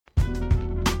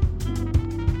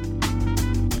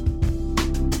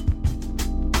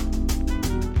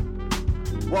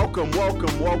Welcome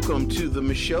to the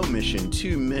Michelle Mission,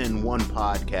 2 Men, 1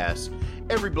 Podcast,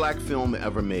 every black film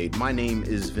ever made. My name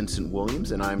is Vincent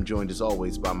Williams, and I'm joined as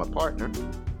always by my partner.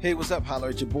 Hey, what's up? Holler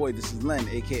at your boy. This is Len,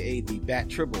 aka the Bat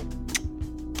Tribble.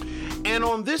 And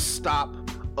on this stop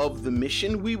of the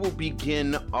mission, we will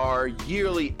begin our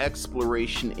yearly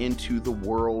exploration into the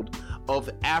world of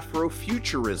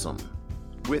Afrofuturism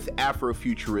with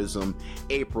Afrofuturism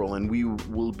April, and we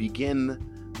will begin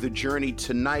the journey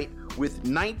tonight with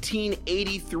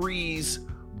 1983's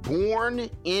Born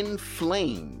in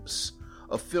Flames,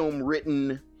 a film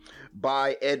written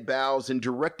by Ed Bowes and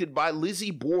directed by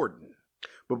Lizzie Borden.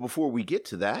 But before we get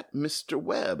to that, Mr.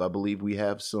 Webb, I believe we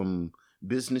have some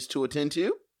business to attend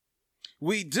to.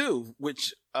 We do,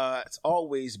 which as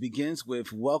always begins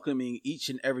with welcoming each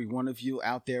and every one of you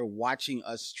out there watching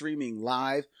us streaming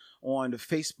live on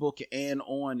Facebook and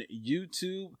on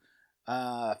YouTube.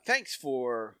 Thanks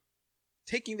for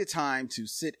taking the time to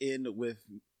sit in with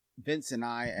Vince and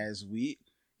I as we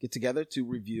get together to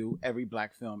review every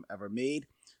black film ever made.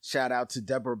 Shout out to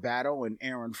Deborah Battle and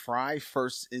Aaron Fry,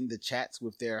 first in the chats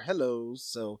with their hellos.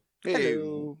 So,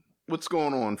 hello. What's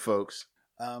going on, folks?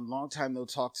 Long time no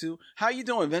talk to. How you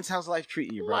doing, Vince? How's life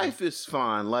treating you, bro? Life is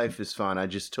fine. I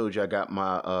just told you I got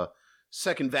my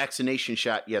second vaccination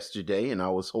shot yesterday, and I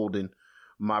was holding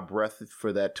my breath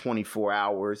for that 24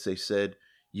 hours. They said,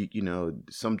 you know,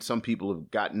 some people have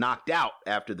got knocked out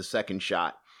after the second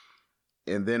shot,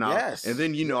 and then I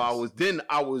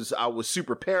was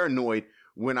super paranoid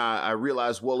when I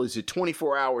realized, well, is it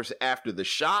 24 hours after the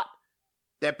shot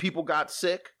that people got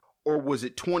sick, or was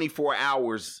it 24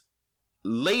 hours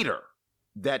later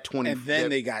that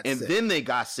they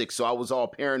got sick? So I was all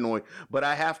paranoid, but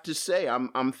I have to say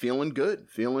I'm feeling good.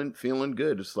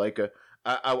 It's like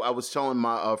I was telling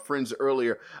my friends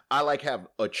earlier, I have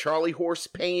a Charlie horse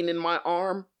pain in my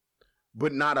arm,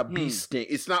 but not a bee sting.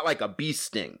 It's not like a bee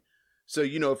sting. So,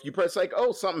 you know, if you press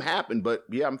oh, something happened, but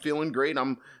yeah, I'm feeling great.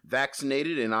 I'm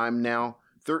vaccinated, and I'm now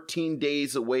 13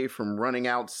 days away from running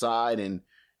outside and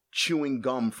chewing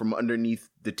gum from underneath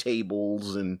the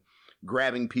tables and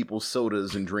grabbing people's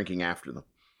sodas and drinking after them,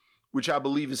 which I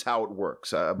believe is how it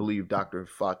works. I believe Dr.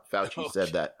 Fauci said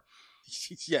that.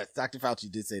 Yes, Dr.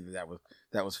 Fauci did say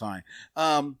that was fine.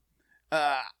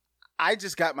 I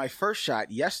just got my first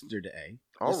shot yesterday.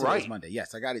 All right. It was Monday.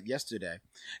 Yes, I got it yesterday.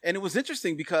 And it was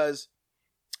interesting because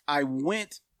I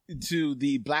went to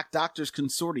the Black Doctors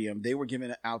Consortium. They were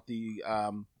giving out the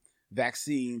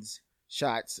vaccines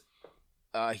shots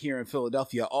here in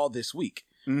Philadelphia all this week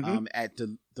at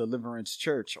the Deliverance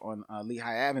Church on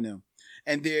Lehigh Avenue.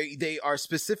 And they are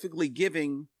specifically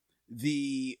giving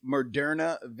the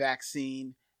Moderna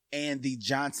vaccine and the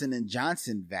Johnson &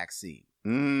 Johnson vaccine.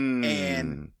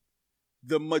 And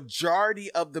the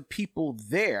majority of the people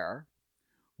there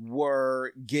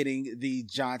were getting the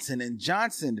Johnson &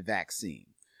 Johnson vaccine.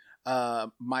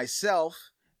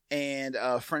 Myself and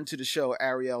a friend to the show,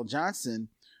 Ariel Johnson,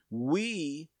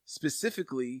 we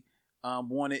specifically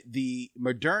wanted the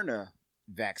Moderna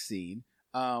vaccine.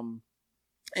 And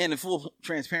in full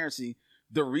transparency,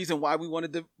 the reason why we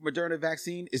wanted the Moderna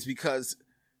vaccine is because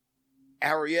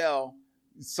Ariel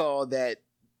saw that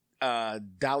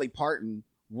Dolly Parton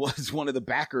was one of the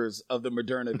backers of the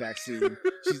Moderna vaccine.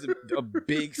 She's a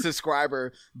big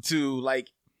subscriber to,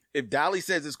 if Dolly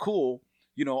says it's cool,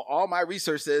 you know, all my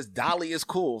research says Dolly is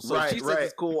cool. So if she says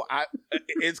it's cool,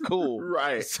 it's cool.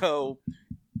 Right. So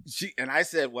I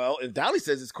said, well, if Dolly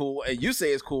says it's cool and you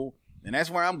say it's cool, then that's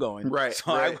where I'm going. Right.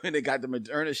 So I went and got the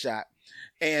Moderna shot.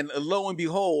 And lo and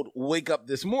behold, wake up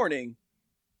this morning,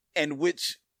 and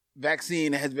which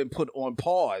vaccine has been put on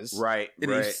pause. Right.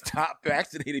 And they stopped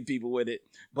vaccinating people with it,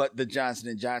 but the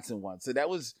Johnson & Johnson one. So that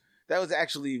was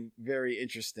actually very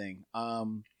interesting.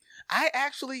 I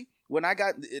actually, when I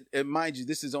got it, and mind you,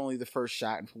 this is only the first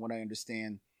shot, and from what I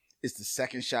understand, it's the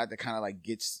second shot that kind of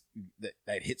gets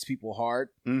that hits people hard.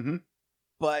 Mm-hmm.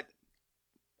 But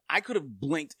I could have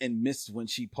blinked and missed when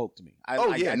she poked me. I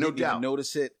no didn't doubt. even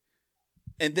notice it.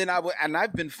 And then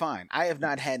I've been fine. I have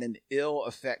not had an ill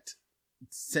effect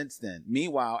since then.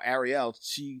 Meanwhile, Ariel,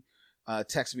 she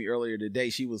texted me earlier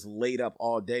today. She was laid up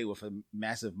all day with a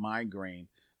massive migraine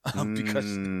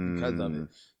because of it.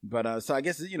 But so I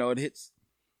guess, you know, it hits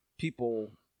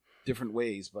people different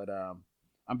ways. But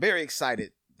I'm very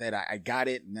excited that I got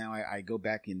it. Now I go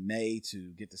back in May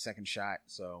to get the second shot.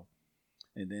 So,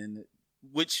 and then,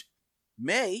 which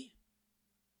may,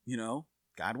 you know,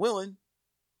 God willing,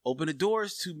 open the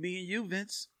doors to me and you,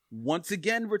 Vince, once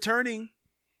again returning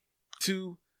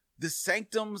to the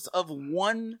sanctums of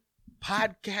one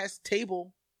podcast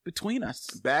table between us.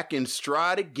 Back in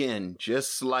stride again,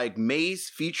 just like Maze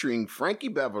featuring Frankie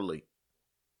Beverly.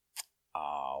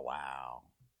 Oh, wow.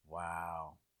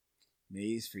 Wow.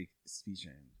 Maze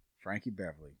featuring Frankie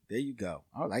Beverly. There you go.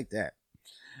 I like that.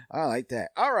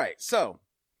 All right. So,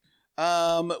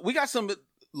 we got some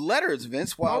letters,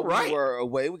 Vince, while we were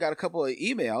away. We got a couple of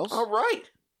emails. All right.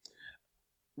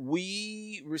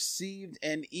 We received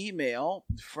an email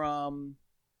from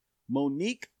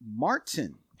Monique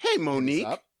Martin. Hey,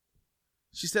 Monique.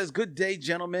 She says, "Good day,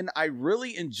 gentlemen. I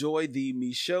really enjoy the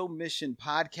Micheaux Mission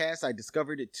podcast. I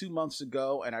discovered it 2 months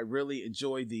ago, and I really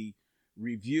enjoy the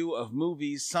review of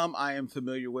movies. Some I am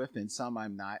familiar with and some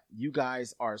I'm not. You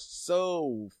guys are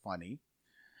so funny.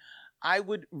 I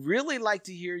would really like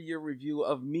to hear your review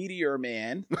of Meteor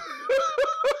Man."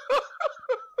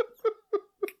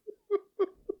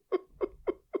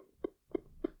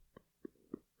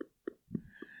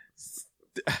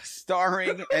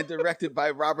 Starring and directed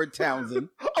by Robert Townsend.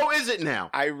 Oh, is it now?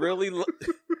 I really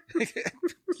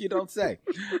you don't say.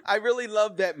 I really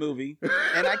love that movie,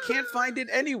 and I can't find it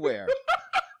anywhere.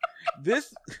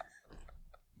 This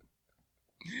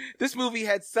movie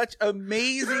had such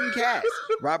amazing cast.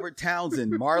 Robert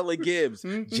Townsend, Marla Gibbs,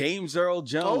 James Earl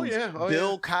Jones,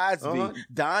 Bill Cosby,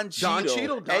 Don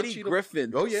Cheadle, Eddie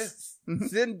Griffin. Oh, yeah.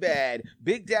 Sinbad,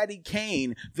 Big Daddy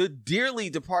Kane, the dearly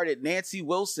departed Nancy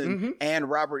Wilson, and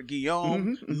Robert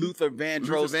Guillaume, Luther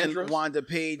Vandross, and Wanda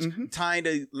Page,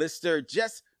 Tyna Lister,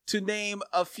 just to name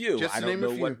a few. I don't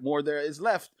know what more there is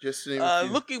left. Just to name a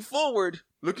few. Looking forward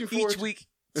each week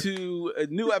to a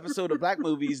new episode of Black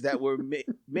Movies that were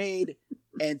made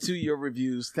and to your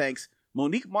reviews. Thanks.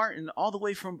 Monique Martin, all the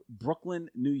way from Brooklyn,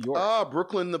 New York. Ah,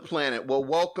 Brooklyn, the planet. Well,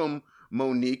 welcome,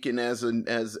 Monique. And as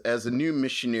a new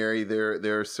missionary,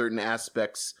 there are certain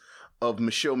aspects of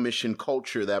Micheaux Mission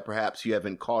culture that perhaps you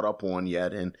haven't caught up on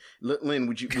yet. And Lynn,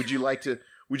 would you like to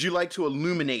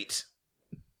illuminate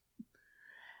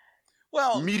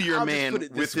Meteor Man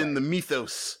within the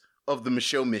mythos of the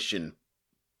Micheaux Mission?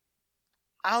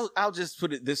 I'll just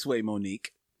put it this way,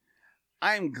 Monique.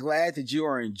 I am glad that you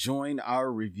are enjoying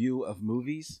our review of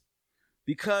movies,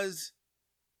 because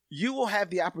you will have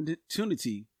the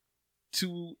opportunity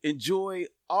to enjoy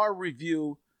our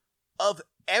review of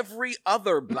every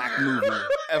other Black movie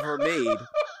ever made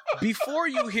before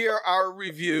you hear our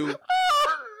review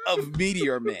of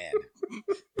Meteor Man.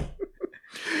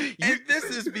 And this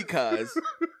is because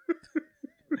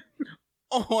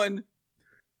on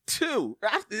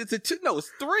it's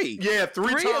three. Yeah,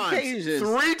 three times. Occasions.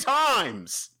 3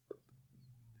 times.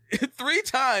 3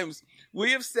 times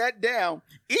we have sat down,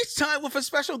 each time with a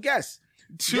special guest,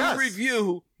 to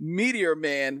review Meteor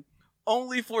Man,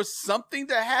 only for something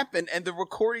to happen and the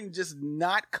recording just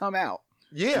not come out.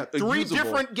 Yeah, 3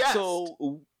 different guests.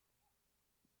 So,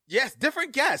 yes,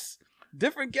 different guests.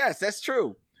 That's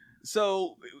true.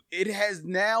 So it has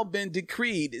now been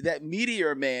decreed that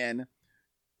Meteor Man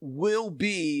will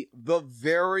be the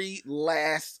very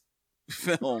last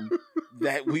film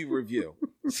that we review.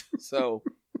 So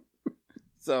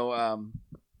we're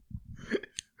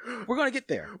going to get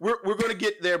there. We're going to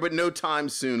get there, but no time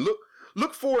soon.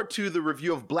 Look forward to the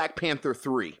review of Black Panther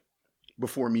 3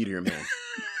 before Meteor Man.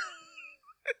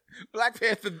 Black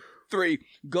Panther 3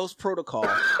 Ghost Protocol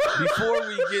before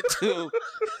we get to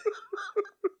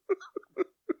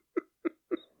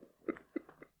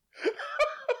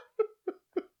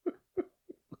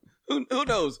Who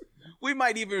knows? We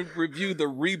might even review the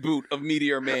reboot of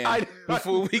Meteor Man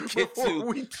before we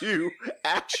do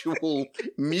actual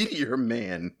Meteor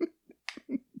Man.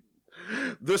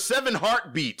 The 7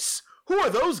 Heartbeats. Who are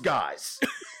those guys?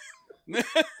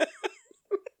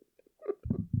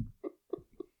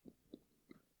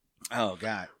 Oh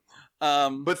God.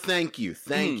 But thank you,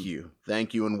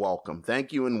 and welcome.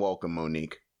 Thank you and welcome,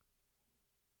 Monique.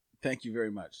 Thank you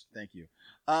very much. Thank you.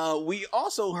 We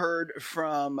also heard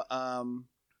from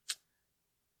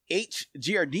H.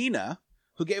 Giardina,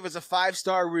 who gave us a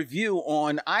 5-star review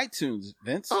on iTunes,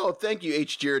 Vince. Oh, thank you,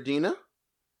 H. Giardina.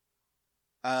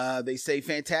 They say,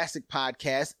 fantastic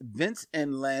podcast. Vince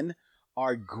and Len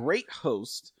are great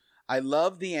hosts. I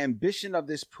love the ambition of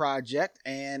this project,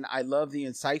 and I love the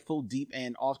insightful, deep,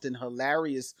 and often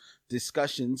hilarious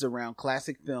discussions around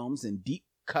classic films and deep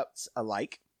cuts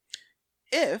alike.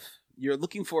 If you're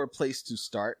looking for a place to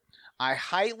start, I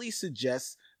highly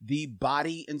suggest the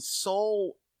Body and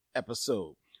Soul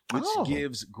episode, which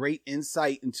gives great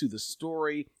insight into the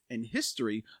story and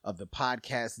history of the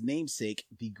podcast's namesake,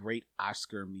 the great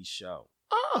Oscar Micheaux.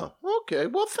 Oh, okay.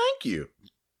 Well, thank you.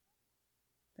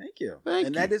 Thank you.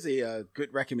 And that is a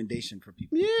good recommendation for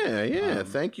people. Yeah.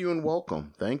 Thank you and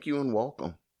welcome.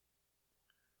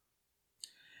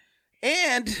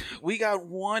 And we got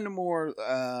one more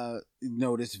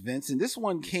notice, Vince, and this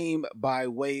one came by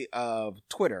way of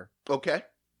Twitter. Okay.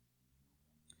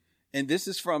 And this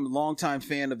is from longtime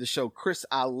fan of the show, Chris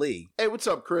Ali. Hey, what's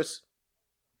up, Chris?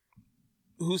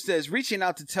 Who says, reaching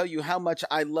out to tell you how much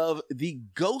I love the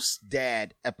Ghost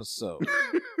Dad episode.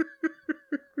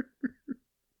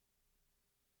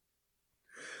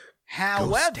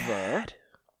 However,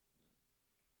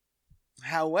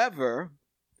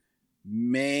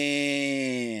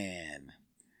 man,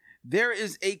 there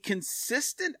is a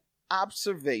consistent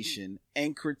observation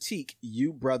and critique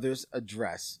you brothers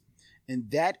address,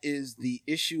 and that is the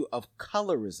issue of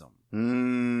colorism.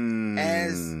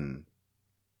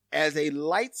 As a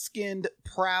light-skinned,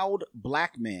 proud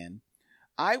black man,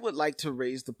 I would like to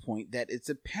raise the point that it's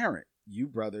apparent you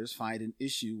brothers find an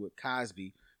issue with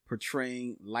Cosby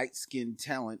portraying light-skinned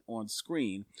talent on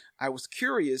screen. I was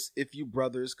curious if you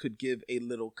brothers could give a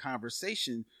little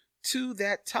conversation to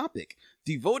that topic.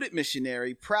 Devoted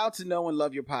missionary, proud to know and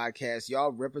love your podcast.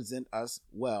 Y'all represent us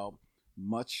well.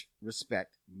 Much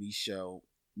respect, Micho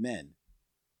Men.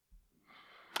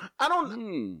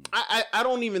 I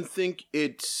don't even think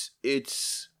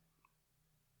it's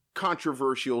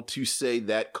controversial to say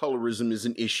that colorism is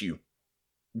an issue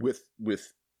with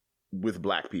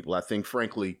black people. I think,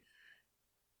 frankly,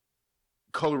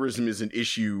 colorism is an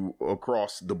issue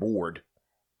across the board,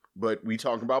 but we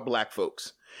talk about black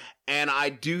folks. And I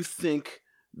do think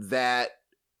that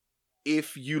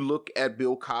if you look at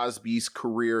Bill Cosby's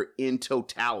career in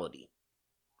totality,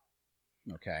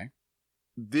 okay,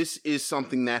 this is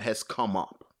something that has come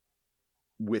up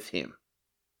with him,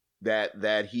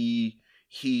 that he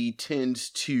tends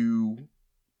to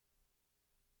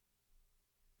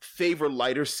favor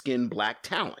lighter skinned black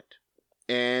talent.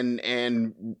 And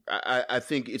I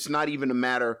think it's not even a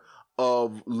matter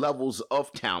of levels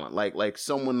of talent. Like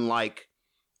someone like,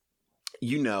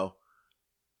 you know,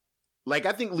 like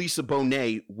I think Lisa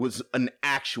Bonet was an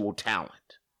actual talent.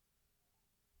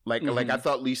 Like I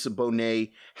thought Lisa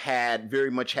Bonet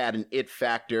very much had an it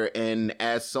factor. And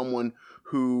as someone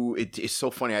who, it's so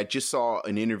funny, I just saw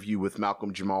an interview with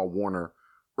Malcolm Jamal Warner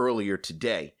earlier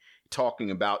today,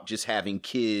 talking about just having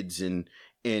kids and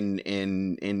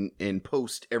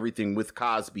post everything with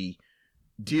Cosby,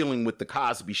 dealing with the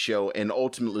Cosby Show, and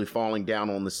ultimately falling down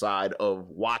on the side of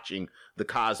watching the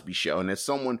Cosby Show. And as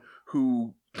someone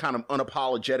who kind of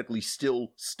unapologetically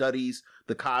still studies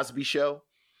the Cosby Show,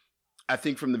 I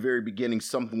think from the very beginning,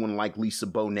 someone like Lisa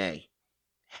Bonet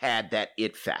had that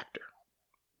it factor.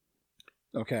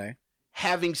 Okay.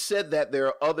 Having said that, there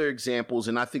are other examples,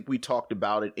 and I think we talked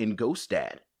about it in Ghost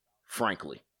Dad,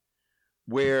 frankly,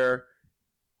 where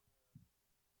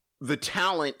the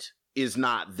talent is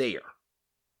not there.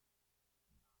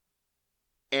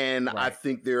 And right. I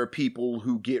think there are people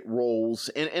who get roles,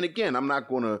 and again, I'm not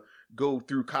going to go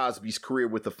through Cosby's career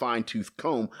with a fine-tooth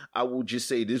comb. I will just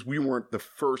say this: we weren't the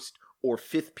first or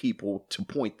fifth people to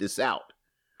point this out,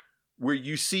 where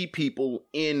you see people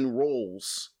in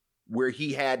roles where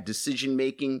he had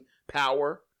decision-making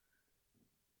power.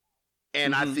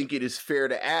 And I think it is fair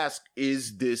to ask,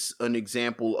 is this an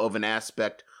example of an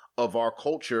aspect of our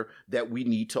culture that we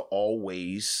need to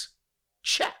always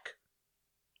check?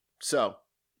 So,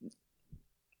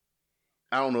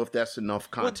 I don't know if that's enough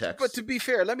context. But to be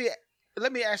fair, let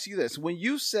me ask you this. When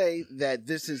you say that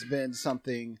this has been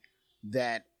something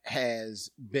that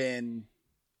has been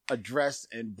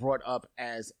addressed and brought up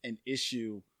as an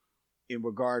issue in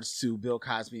regards to Bill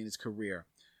Cosby and his career,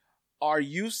 are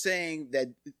you saying that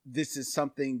this is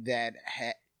something that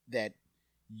that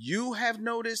you have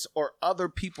noticed, or other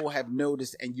people have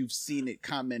noticed and you've seen it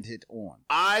commented on?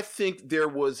 I think there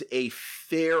was a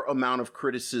fair amount of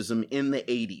criticism in the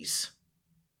 80s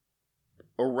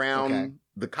around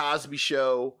the Cosby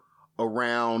Show,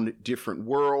 around Different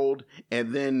World,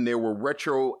 and then there were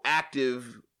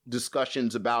retroactive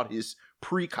discussions about his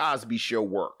pre-Cosby Show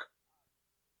work.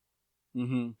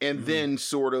 And then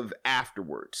sort of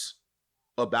afterwards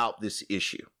about this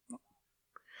issue.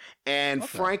 And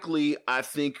frankly, I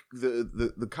think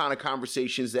the kind of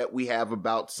conversations that we have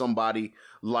about somebody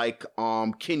like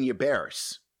Kenya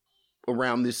Barris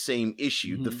around this same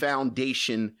issue, the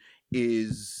foundation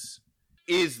is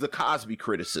the Cosby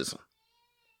criticism.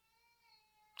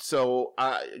 So,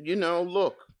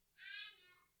 look,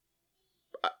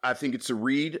 I think it's a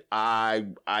read.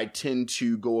 I tend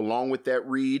to go along with that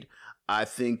read. I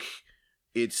think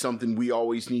it's something we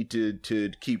always need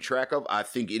to keep track of. I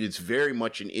think it is very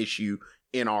much an issue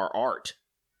in our art.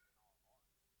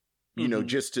 You know,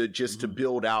 just to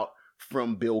build out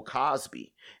from Bill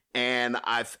Cosby. And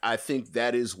I think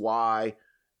that is why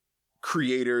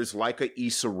creators like a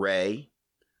Issa Rae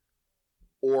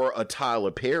or a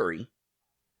Tyler Perry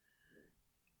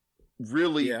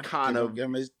really kind of,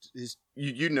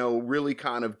 really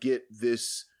kind of get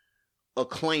this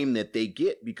acclaim that they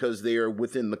get because they are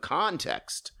within the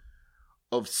context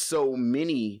of so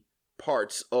many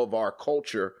parts of our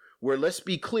culture where, let's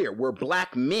be clear, where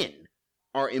black men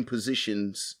are in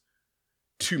positions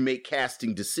to make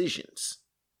casting decisions.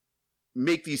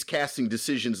 Make these casting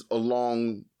decisions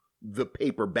along the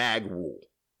paper bag rule.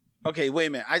 Okay, wait a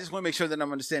minute. I just want to make sure that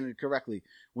I'm understanding it correctly.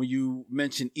 When you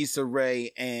mentioned Issa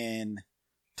Rae and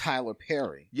Tyler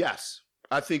Perry. Yes.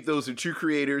 I think those are two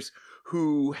creators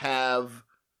who have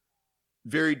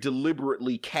very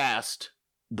deliberately cast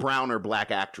brown or black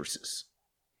actresses.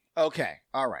 Okay.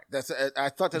 All right. I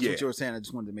thought that's what you were saying. I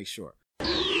just wanted to make sure.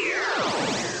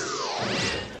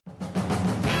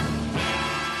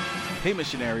 Hey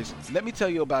missionaries, let me tell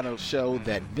you about a show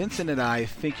that Vincent and I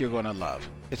think you're going to love.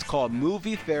 It's called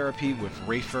Movie Therapy with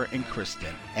Rafer and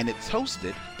Kristen, and it's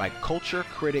hosted by culture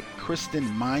critic Kristen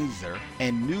Meinzer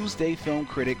and Newsday film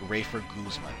critic Rafer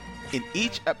Guzman. In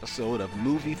each episode of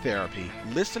Movie Therapy,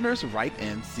 listeners write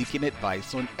in seeking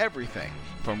advice on everything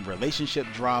from relationship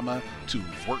drama to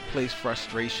workplace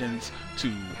frustrations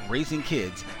to raising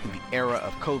kids in the era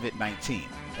of COVID-19.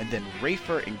 And then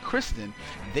Rafer and Kristen,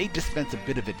 they dispense a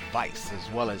bit of advice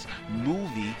as well as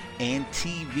movie and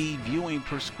TV viewing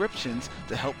prescriptions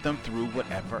to help them through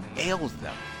whatever ails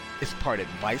them. It's part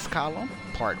advice column,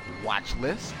 part watch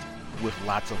list, with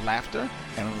lots of laughter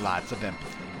and lots of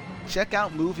empathy. Check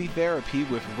out Movie Therapy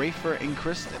with Rafer and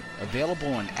Kristen,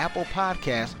 available on Apple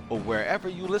Podcasts or wherever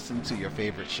you listen to your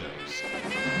favorite shows.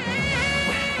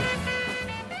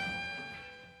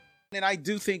 And I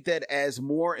do think that as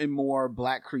more and more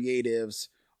black creatives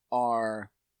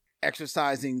are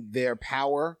exercising their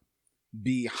power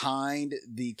behind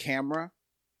the camera,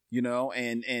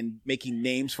 and making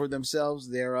names for themselves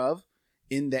thereof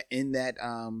in that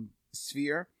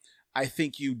sphere, I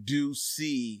think you do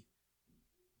see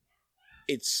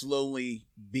it slowly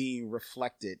being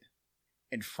reflected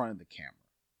in front of the camera.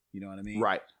 You know what I mean?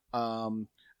 Right.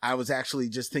 I was actually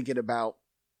just thinking about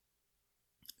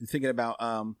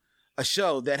a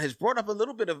show that has brought up a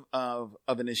little bit of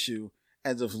an issue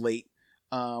as of late,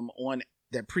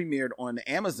 that premiered on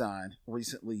Amazon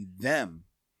recently, Them,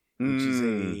 which is a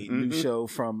new show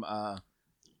from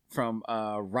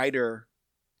writer,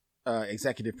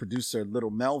 executive producer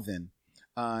Little Melvin.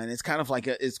 And it's kind of like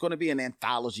it's going to be an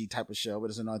anthology type of show, but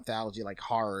it's an anthology like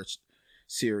horror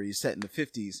series set in the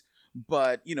 50s.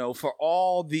 But, for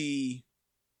all the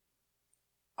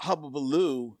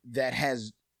hubbubaloo that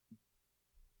has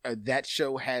that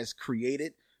show has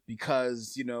created,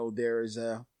 because there is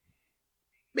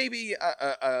maybe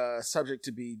a subject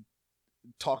to be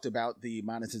talked about, the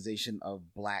monetization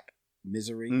of black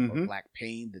misery or black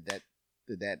pain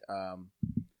that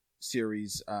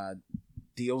series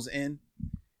deals in.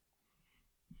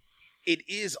 It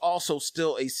is also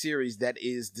still a series that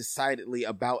is decidedly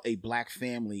about a black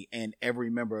family, and every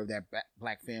member of that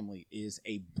black family is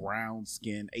a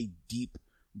deep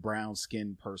brown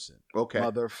skinned person. Okay.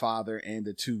 Mother, father, and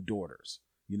the two daughters,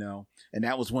 and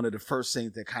that was one of the first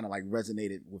things that kind of like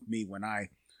resonated with me when I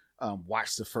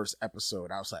watched the first episode.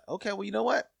 I was like, okay, well, you know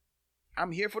what?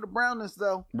 I'm here for the brownness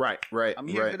though. Right. I'm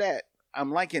here for that.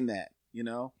 I'm liking that,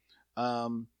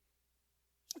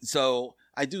 so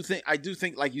I do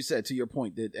think, like you said, to your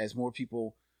point, that as more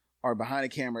people are behind the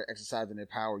camera exercising their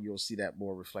power, you'll see that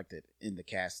more reflected in the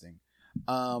casting.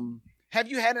 Have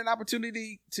you had an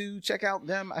opportunity to check out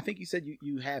Them? I think you said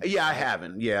you haven't. Yeah, I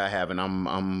haven't.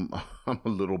 I'm a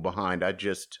little behind. I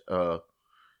just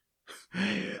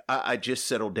I just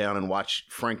settled down and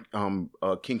watched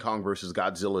King Kong versus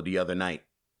Godzilla the other night.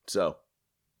 So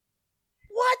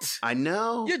what? I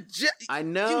know. I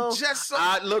know. You just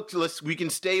saw. Look, we can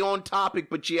stay on topic,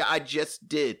 but yeah, I just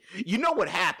did. You know what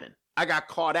happened? I got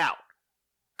caught out.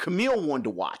 Camille wanted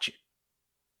to watch it.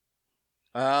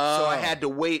 So I had to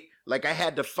wait. Like, I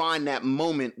had to find that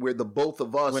moment where the both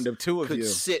of us could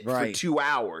sit for 2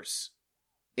 hours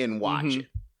and watch it.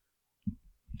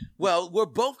 Well, we're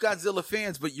both Godzilla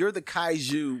fans, but you're the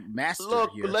kaiju master.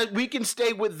 Look, here. We can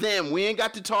stay with them. We ain't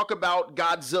got to talk about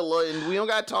Godzilla, and we don't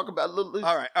got to talk about. All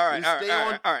right.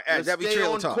 That'll be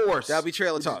trailer talk. That'll be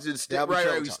trailer talk.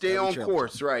 Right. We stay on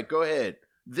course. Right. Go ahead.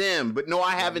 Them, but no,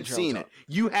 I haven't seen it.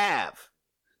 You have.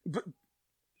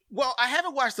 Well, I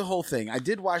haven't watched the whole thing. I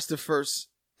did watch the first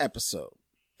episode,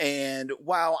 and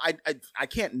while I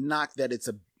can't knock that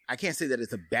I can't say that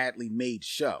it's a badly made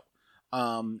show.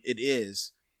 It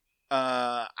is.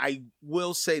 I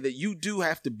will say that you do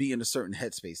have to be in a certain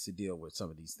headspace to deal with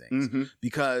some of these things,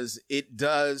 because it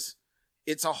does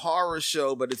it's a horror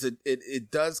show, but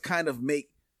it does kind of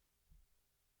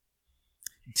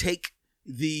take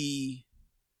the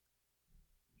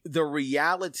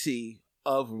reality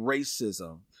of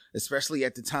racism, especially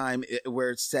at the time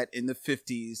where it's set in the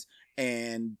 50s,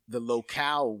 and the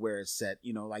locale where it's set,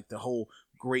 like the whole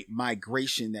great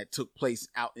migration that took place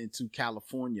out into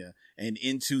California and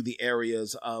into the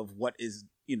areas of what is,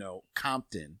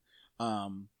 Compton,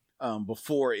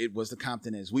 before it was the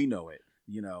Compton as we know it,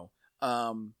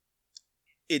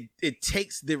 it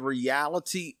takes the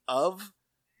reality of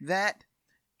that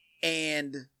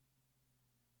and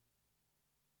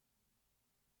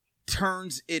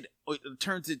turns it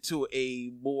to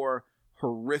a more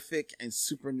horrific and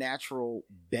supernatural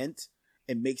bent,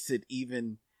 and makes it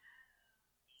even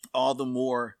all the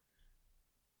more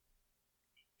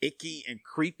icky and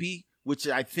creepy, which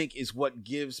I think is what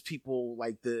gives people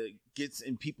gets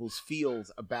in people's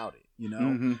feels about it.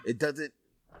 Mm-hmm. It doesn't,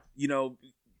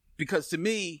 because to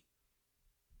me,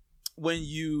 when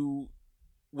you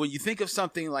think of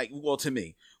something like, to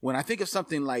me, when I think of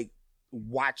something like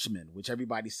Watchmen, which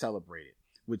everybody celebrated,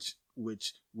 which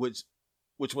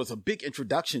was a big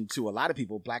introduction to a lot of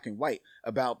people, black and white,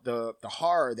 about the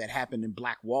horror that happened in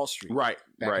Black Wall Street,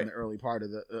 back in the early part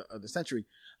of the century.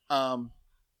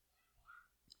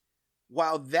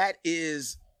 While that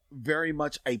is very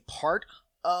much a part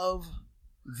of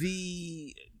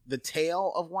the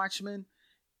tale of Watchmen,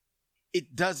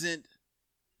 it doesn't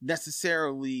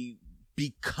necessarily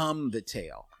become the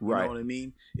tale. You know what I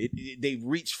mean? They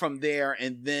reach from there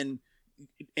and then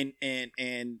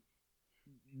and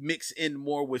mix in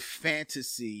more with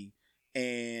fantasy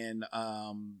and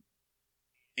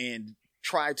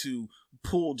try to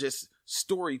pull just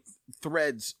story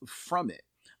threads from it.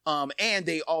 And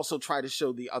they also try to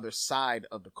show the other side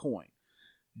of the coin.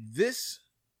 This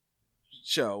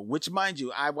show, which, mind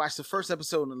you, I watched the first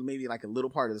episode and maybe like a little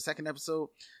part of the second episode,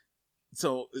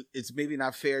 so it's maybe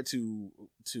not fair to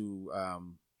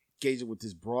gauge it with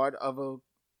this broad of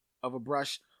a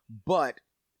brush, but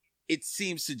it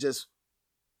seems to just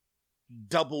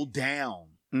double down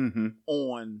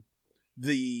on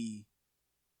the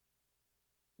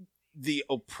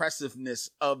oppressiveness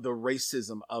of the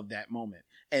racism of that moment.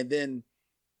 And then,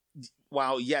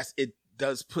 while yes, it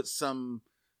does put some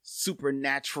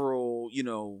supernatural,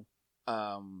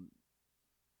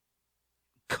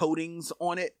 coatings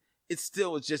on it, it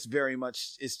still is just very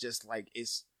much, it's just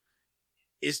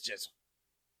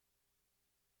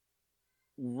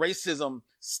racism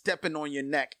stepping on your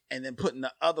neck and then putting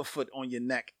the other foot on your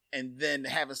neck and then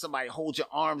having somebody hold your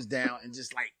arms down and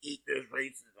just eat this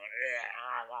racism.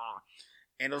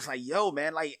 And it was like, yo,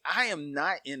 man, I am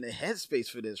not in the headspace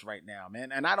for this right now,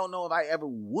 man. And I don't know if I ever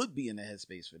would be in the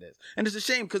headspace for this. And it's a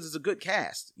shame because it's a good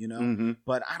cast,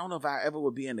 but I don't know if I ever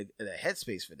would be in the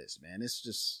headspace for this, man. It's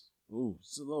just,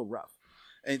 it's a little rough.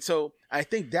 And so I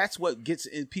think that's what gets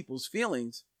in people's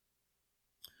feelings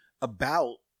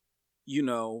about,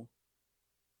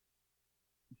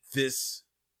 this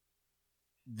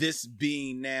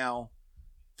being now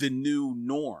the new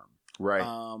norm. Right.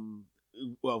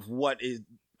 Of what is,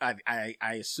 I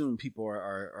assume people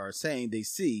are saying they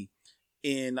see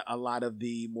in a lot of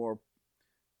the more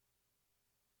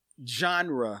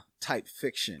genre type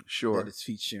fiction that is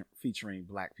featuring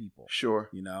black people. Sure.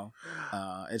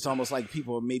 It's almost like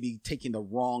people are maybe taking the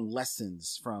wrong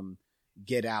lessons from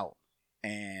Get Out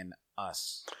and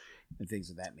Us and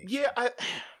things of that nature. Yeah,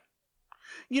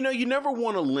 you never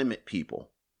want to limit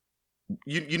people.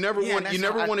 You never want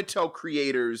to tell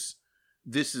creators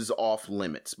this is off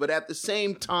limits. But at the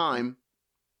same time,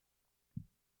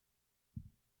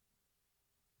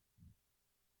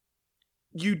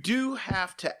 you do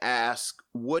have to ask,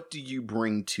 what do you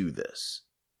bring to this?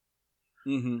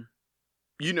 Mm-hmm.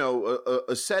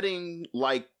 A setting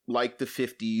like the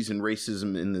 50s and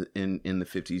racism in the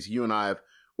 50s, you and I have,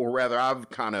 or rather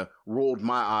I've kind of rolled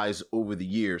my eyes over the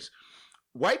years.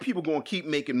 White people going to keep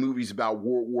making movies about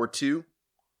World War II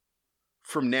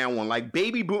from now on.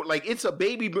 Baby boom, it's a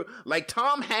baby boom.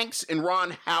 Tom Hanks and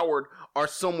Ron Howard are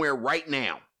somewhere right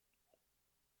now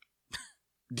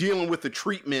dealing with the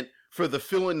treatment for the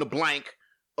fill in the blank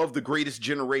of the greatest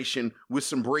generation with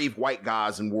some brave white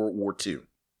guys in World War II.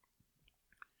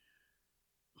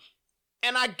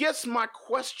 And I guess my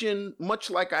question, much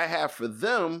like I have for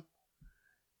them,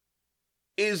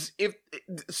 is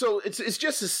it's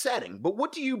just a setting, but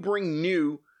what do you bring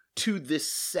new to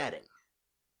this setting?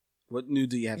 What new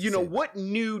do you have to say? What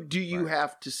new do you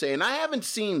have to say? And I haven't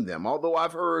seen them, although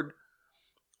I've heard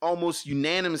almost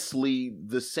unanimously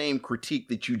the same critique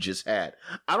that you just had.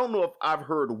 I don't know if I've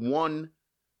heard one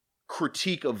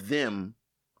critique of them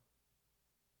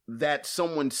that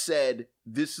someone said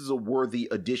this is a worthy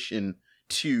addition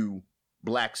to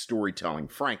Black storytelling,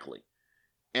 frankly.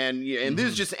 And this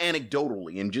is just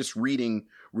anecdotally and just reading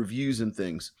reviews and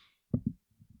things.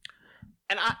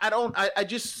 And I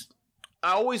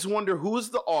always wonder who is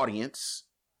the audience,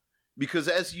 because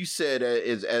as you said,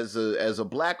 as a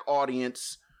Black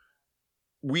audience,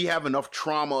 we have enough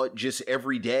trauma just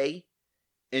every day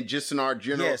and just in our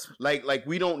general, yes. like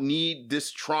we don't need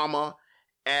this trauma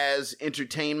as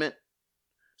entertainment.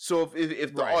 So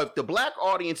if the Black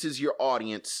audience is your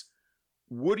audience,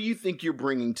 what do you think you're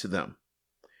bringing to them?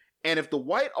 And if the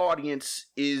white audience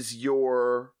is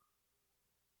your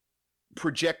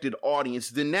projected audience,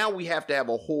 then now we have to have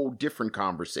a whole different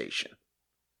conversation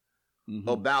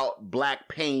about Black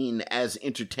pain as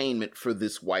entertainment for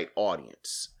this white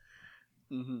audience.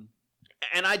 And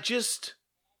I just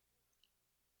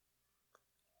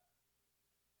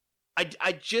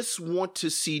want to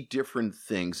see different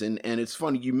things. And it's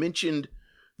funny, you mentioned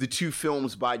the two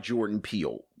films by Jordan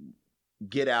Peele,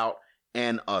 Get Out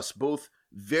and Us, both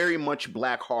very much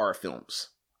Black horror films.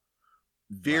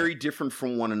 Very different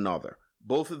from one another.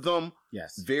 Both of them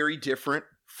very different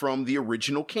from the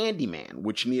original Candyman,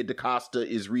 which Nia DaCosta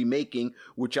is remaking,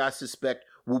 which I suspect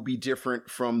will be different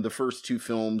from the first two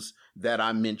films that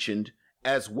I mentioned,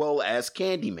 as well as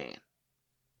Candyman.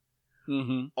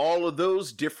 All of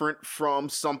those different from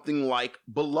something like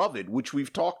Beloved, which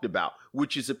we've talked about,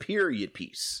 which is a period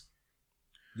piece.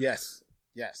 Yes.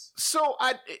 So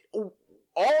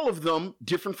all of them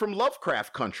different from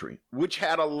Lovecraft Country, which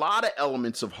had a lot of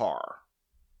elements of horror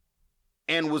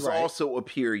and was also a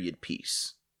period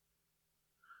piece.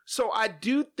 So I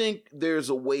do think there's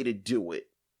a way to do it.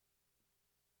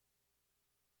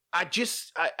 I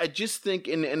just think,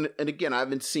 and again, I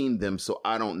haven't seen them, so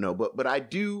I don't know, but I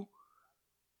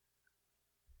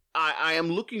am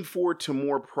looking forward to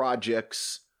more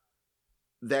projects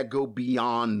that go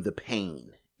beyond the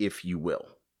pain, if you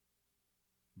will.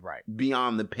 Right.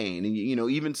 Beyond the pain. And,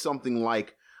 even something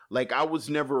like I was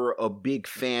never a big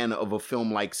fan of a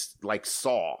film like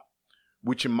Saw,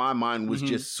 which in my mind was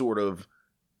just sort of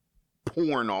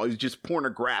porn. It was just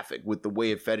pornographic with the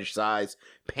way it fetishized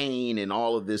pain and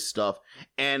all of this stuff.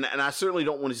 And I certainly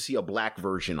don't want to see a Black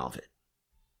version of it.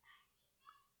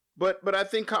 But I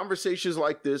think conversations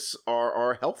like this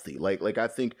are healthy. Like I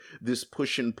think this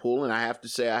push and pull, and I have to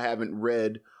say I haven't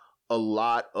read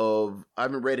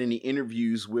any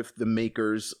interviews with the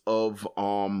makers of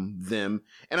them.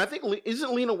 And I think,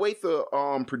 isn't Lena Waithe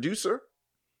the producer?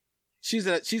 She's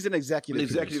an executive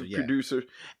producer.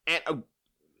 And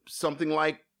something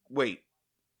like,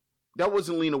 that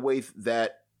wasn't Lena Waithe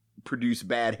that produced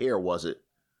Bad Hair, was it?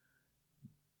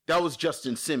 That was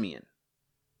Justin Simien.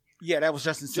 Yeah, that was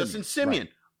Justin Simien. Right.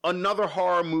 Another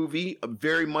horror movie,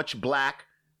 very much Black,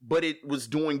 but it was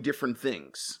doing different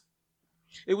things.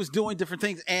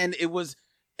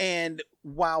 And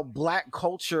while Black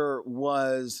culture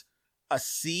was a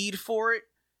seed for it,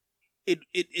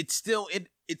 it still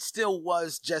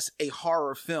was just a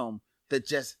horror film that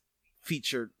just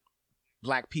featured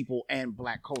Black people and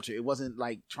Black culture. It wasn't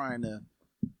like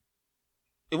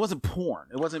it wasn't porn.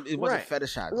 It wasn't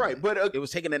fetishized. Right, but it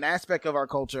was taking an aspect of our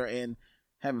culture and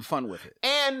having fun with it.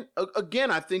 And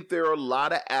again, I think there are a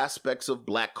lot of aspects of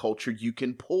Black culture you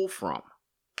can pull from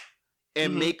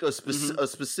and make a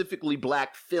specifically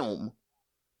Black film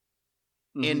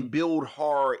and build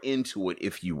horror into it,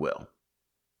 if you will.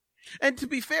 And to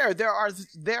be fair, there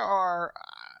are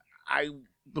I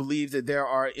believe that there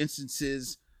are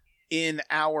instances in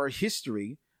our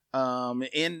history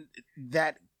in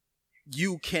that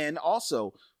you can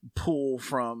also pull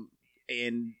from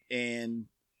and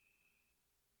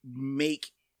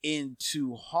make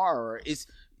into horror.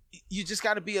 You just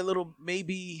got to be a little,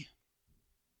 maybe,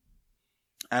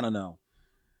 I don't know.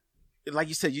 Like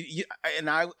you said,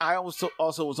 I also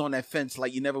was on that fence.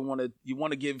 Like you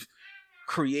want to give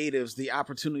creatives the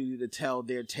opportunity to tell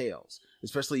their tales,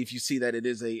 especially if you see that it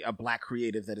is a Black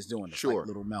creative that is doing it. Sure. Like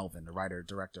Little Melvin, the writer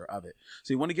director of it.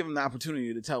 So you want to give him the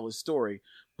opportunity to tell his story,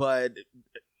 but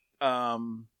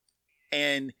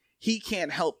and he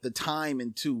can't help the time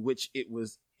into which it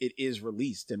is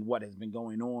released and what has been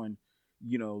going on,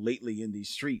 lately in these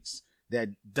streets. That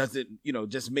doesn't,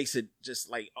 just makes it just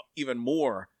like even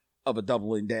more of a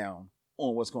doubling down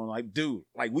on what's going on. Like, dude,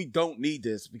 like we don't need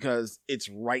this because it's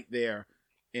right there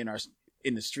in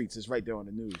the streets. It's right there on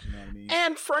the news. You know what I mean?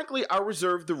 And frankly, I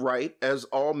reserve the right, as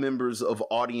all members of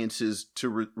audiences,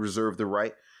 to reserve the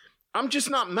right. I'm just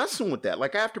not messing with that.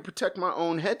 Like I have to protect my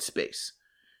own headspace.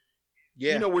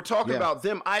 Yeah. We're talking about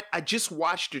them. I just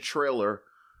watched a trailer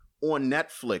on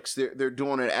Netflix. They're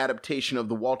doing an adaptation of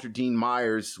the Walter Dean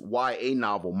Myers YA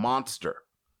novel Monster.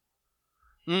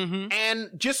 Mm-hmm.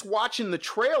 And just watching the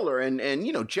trailer and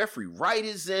you know, Jeffrey Wright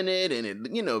is in it, and it,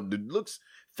 you know, it looks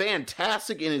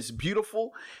fantastic and it's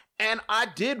beautiful. And I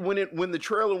did, when the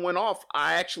trailer went off,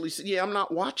 I actually said, yeah, I'm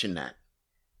not watching that.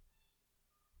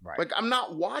 Right. Like, I'm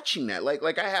not watching that.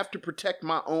 Like I have to protect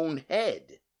my own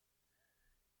head.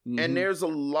 Mm-hmm. And there's a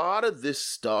lot of this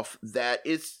stuff that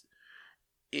is,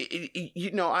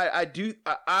 you know, I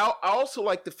also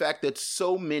like the fact that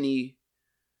so many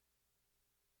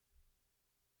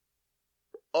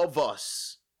of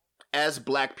us as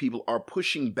Black people are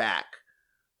pushing back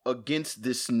against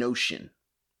this notion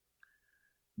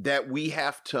that we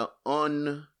have to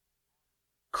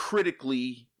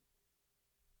uncritically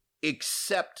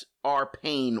accept our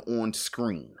pain on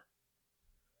screen.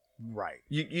 Right.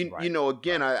 You Right. know,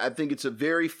 again, I think it's a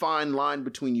very fine line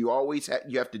between you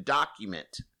have to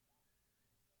document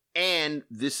and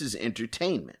this is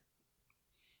entertainment.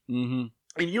 Mm-hmm.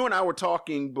 And you and I were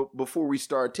talking before we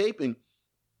started taping.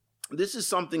 This is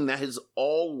something that has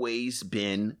always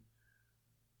been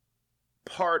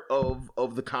part of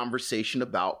the conversation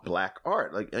about Black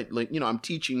art. Like you know, I'm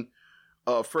teaching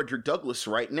Frederick Douglass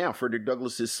right now, Frederick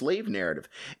Douglass's slave narrative.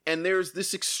 And there's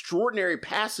this extraordinary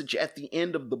passage at the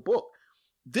end of the book.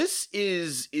 This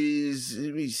is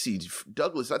let me see,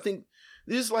 Douglass, I think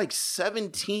this is like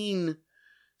 17,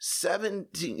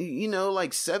 you know,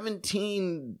 like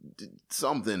 17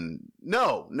 something.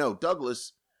 No,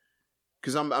 Douglass,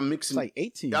 because I'm mixing. It's like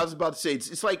 18. I was about to say,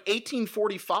 it's like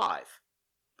 1845.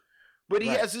 But he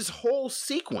has this whole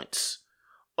sequence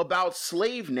about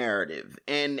slave narrative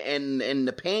and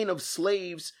the pain of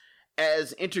slaves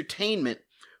as entertainment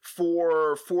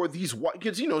for these white,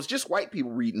 because you know it's just white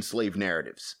people reading slave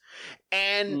narratives,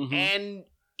 and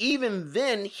even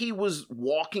then he was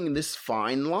walking this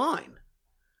fine line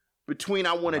between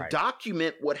I want to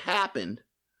document what happened,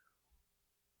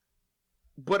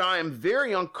 but I am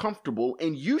very uncomfortable,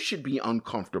 and you should be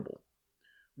uncomfortable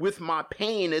with my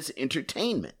pain as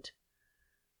entertainment.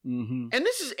 Mm-hmm. And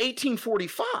this is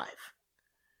 1845.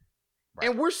 Right.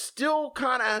 And we're still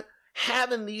kind of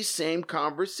having these same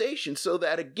conversations. So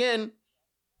that, again,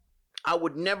 I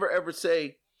would never ever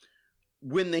say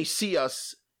When They See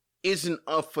Us isn't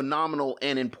a phenomenal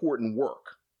and important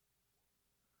work.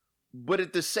 But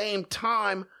at the same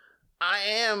time, I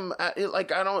am,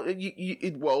 like, I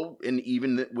don't, well, and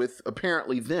even with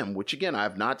apparently Them, which again, I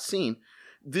have not seen,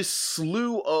 this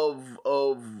slew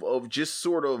of just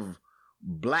sort of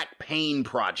Black pain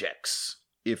projects,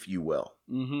 if you will.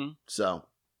 Mm-hmm. So,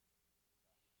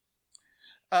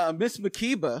 Miss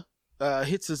Makiba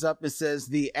hits us up and says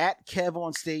the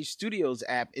 @KevOnStage Studios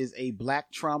app is a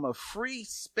Black trauma free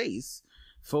space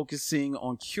focusing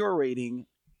on curating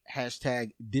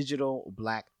 #digital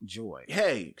Black joy.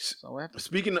 Hey, so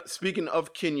speaking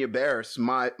of Kenya Barris,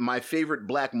 my favorite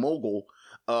Black mogul,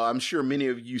 I'm sure many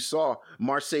of you saw,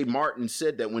 Marsai Martin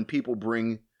said that when people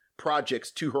bring projects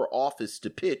to her office to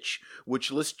pitch,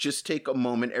 which let's just take a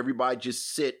moment, everybody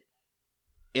just sit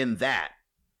in that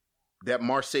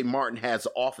Marsai Martin has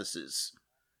offices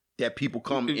that people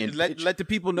come and let the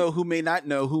people know who may not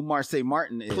know who Marsai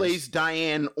Martin is. Plays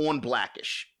Diane on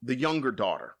Blackish, the younger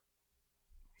daughter.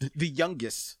 The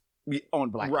youngest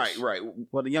on Blackish. Right.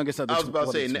 Well, the youngest of the I was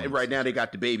about to say, right now they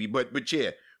got the baby, but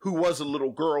yeah, who was a little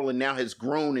girl and now has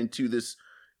grown into this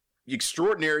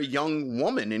extraordinary young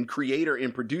woman and creator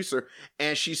and producer,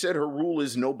 and she said her rule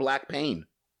is no Black pain.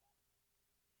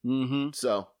 Mm-hmm.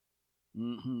 So,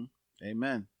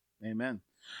 Amen.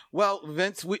 Well,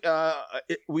 Vince,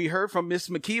 we heard from Miss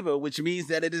Makiba, which means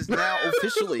that it is now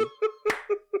officially.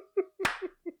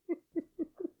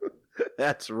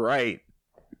 That's right.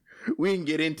 We can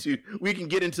get into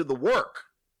the work.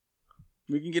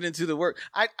 We can get into the work.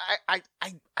 I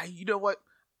you know what?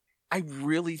 I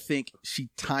really think she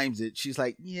times it. She's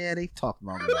like, yeah, they've talked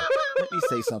long enough. Let me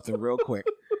say something real quick.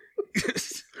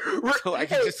 So I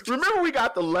can remember we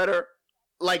got the letter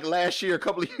like last year, a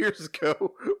couple of years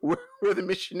ago, where the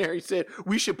missionary said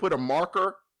we should put a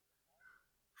marker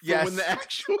for when the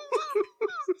actual.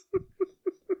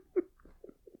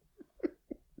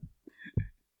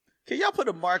 Can y'all put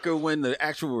a marker when the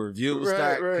actual review will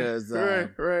start?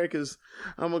 Right. Because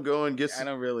I'm gonna go and get. I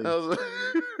don't really.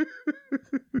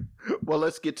 Well,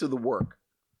 let's get to the work.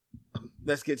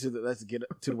 Let's get to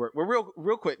the work. Well,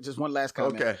 real quick, just one last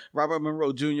comment. Okay. Robert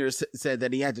Monroe Jr. said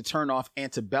that he had to turn off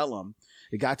Antebellum.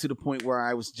 It got to the point where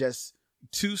I was just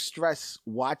too stressed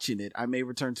watching it. I may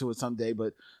return to it someday,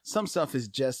 but some stuff is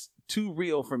just too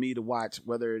real for me to watch,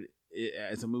 whether it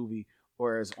as a movie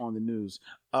or as on the news.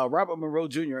 Robert Monroe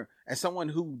Jr., as someone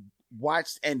who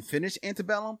watched and finished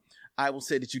Antebellum, I will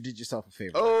say that you did yourself a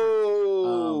favor.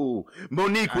 Oh,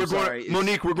 Monique, we're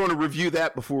going to review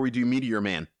that before we do Meteor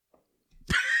Man.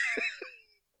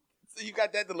 So you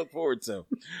got that to look forward to.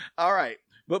 All right.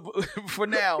 But for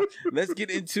now, let's get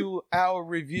into our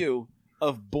review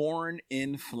of Born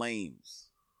in Flames.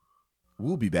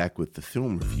 We'll be back with the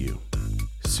film review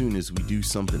as soon as we do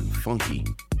something funky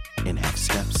and have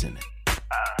steps in it.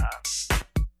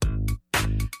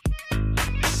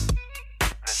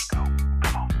 Let's go.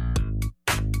 Come on.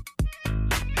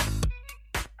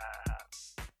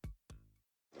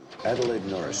 Adelaide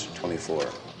Norris, 24.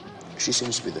 She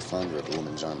seems to be the founder of the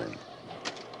Women's Army.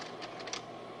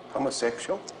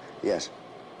 Homosexual? Yes.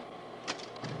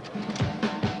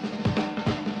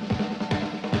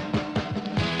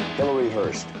 Hillary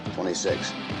Hurst,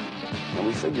 26. And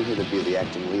we figured her to be the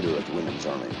acting leader of the Women's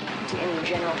Army. Any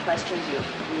general questions you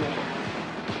may have?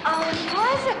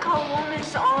 Why is it called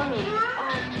Women's Army?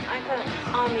 I thought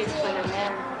army is for the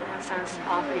men. That sounds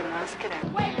awfully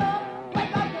masculine. Wake up,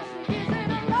 she is in a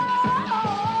love.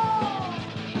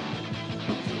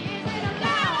 She is in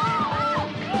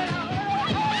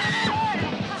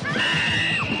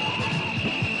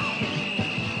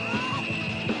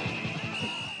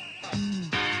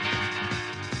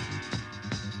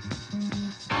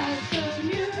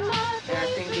a love. I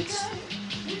think it's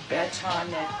that time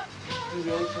that you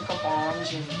really pick up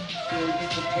arms and really be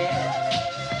prepared.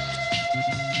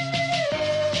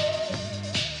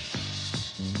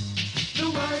 The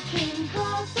working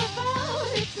class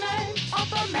about its name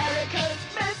of America's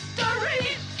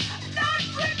mystery, not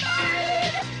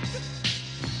remade.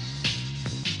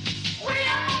 We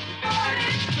are born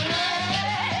in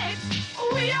flames.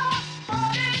 We are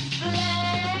born in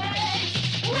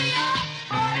flames. We are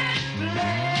born in flames.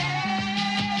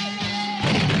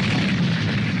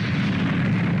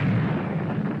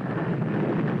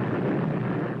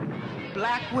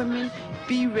 Black women,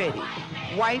 be ready.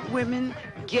 White women,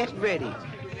 get ready.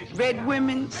 Red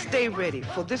women, stay ready,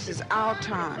 for this is our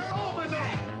time.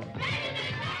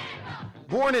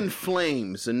 Born in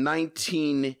Flames, a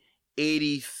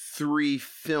 1983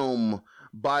 film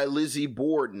by Lizzie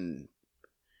Borden.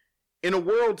 In a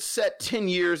world set 10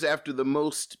 years after the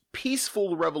most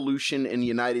peaceful revolution in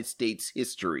United States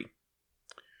history,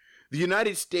 the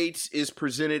United States is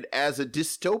presented as a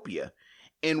dystopia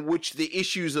in which the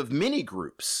issues of many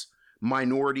groups,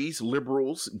 minorities,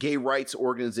 liberals, gay rights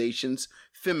organizations,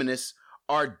 feminists,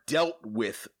 are dealt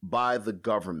with by the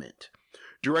government.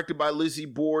 Directed by Lizzie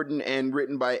Borden and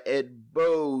written by Ed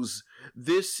Bowes,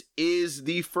 this is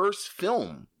the first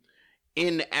film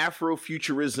in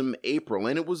Afrofuturism April,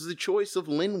 and it was the choice of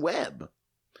Lynn Webb.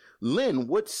 Lynn,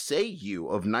 what say you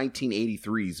of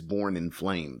 1983's Born in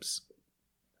Flames?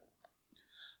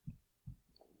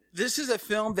 This is a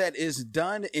film that is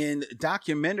done in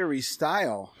documentary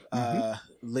style,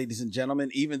 ladies and gentlemen.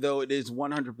 Even though it is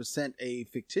 100% a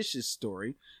fictitious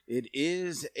story, it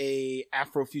is a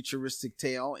Afrofuturistic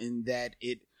tale in that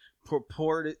it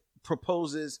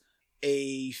proposes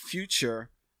a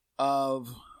future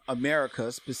of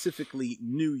America, specifically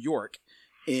New York,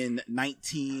 in it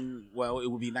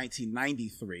would be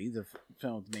 1993. The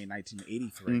film was made in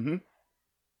 1983. Mm-hmm.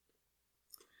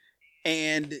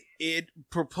 And it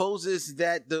proposes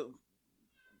that to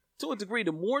a degree,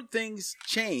 the more things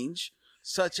change,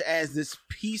 such as this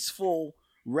peaceful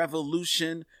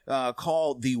revolution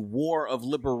called the War of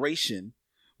Liberation,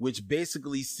 which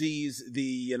basically sees the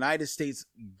United States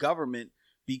government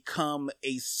become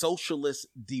a socialist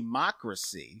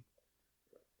democracy,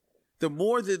 the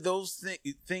more that those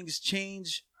things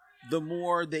change, the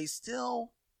more they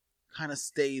still kind of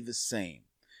stay the same.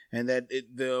 And that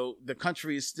the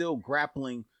country is still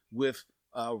grappling with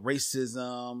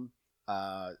racism,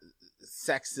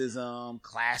 sexism,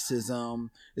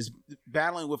 classism, is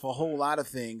battling with a whole lot of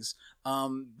things.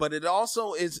 But it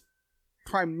also is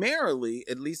primarily,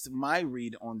 at least my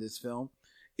read on this film,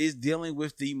 is dealing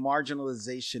with the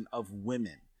marginalization of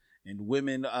women, and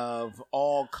women of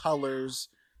all colors,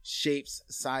 shapes,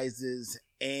 sizes,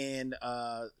 and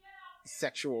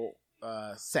sexual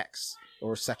sex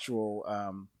or sexual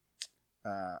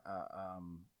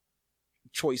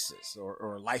choices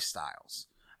or lifestyles,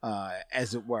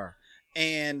 as it were.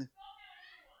 And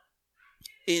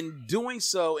in doing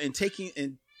so, and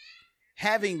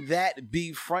having that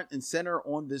be front and center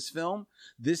on this film,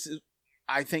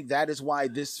 I think that is why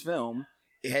this film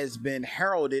has been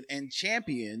heralded and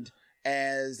championed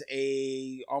as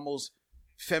a almost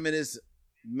feminist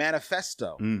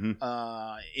manifesto in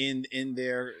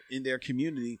their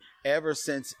community ever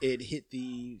since it hit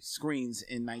the screens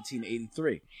in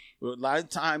 1983. A lot of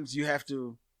times you have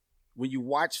to when you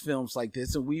watch films like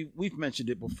this, and we've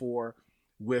mentioned it before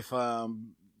with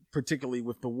particularly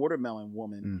with The Watermelon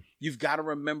Woman, you've got to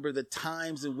remember the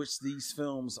times in which these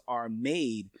films are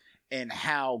made and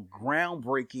how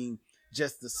groundbreaking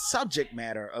just the subject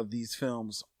matter of these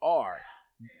films are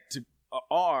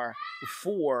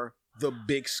for the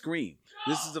big screen.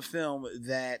 This is a film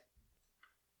that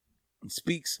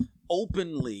speaks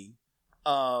openly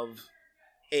of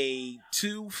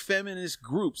two feminist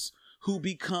groups who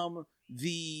become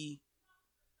the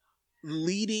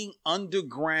leading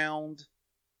underground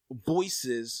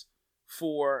voices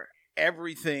for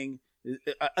everything,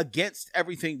 against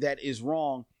everything that is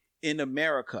wrong in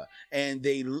America. And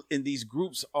these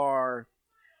groups are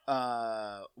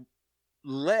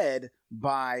led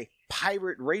by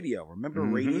pirate radio. Remember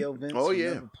radio, Vince? Oh, yeah.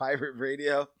 Remember pirate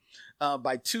radio?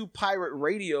 By two pirate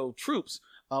radio troops.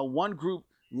 One group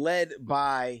led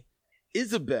by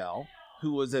Isabel,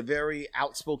 who was a very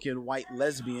outspoken white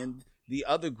lesbian. The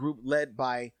other group led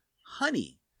by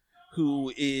Honey,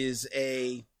 who is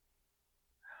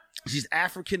she's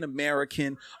African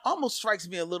American. Almost strikes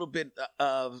me a little bit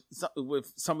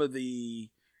with some of the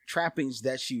trappings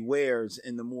that she wears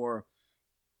in the more,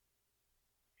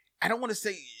 I don't want to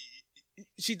say,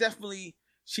 she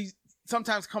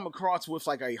sometimes come across with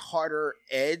like a harder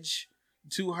edge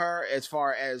to her as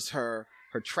far as her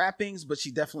trappings, but she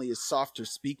definitely is softer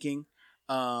speaking,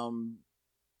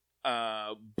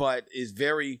 but is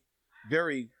very,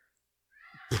 very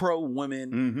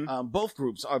pro-women. Both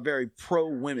groups are very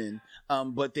pro-women,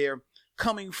 but they're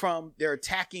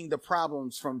attacking the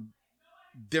problems from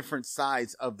different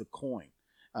sides of the coin,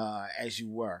 as you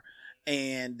were.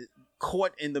 And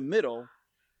caught in the middle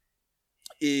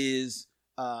is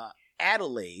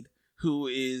Adelaide, who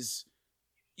is,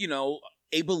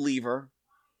 a believer,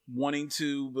 wanting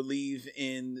to believe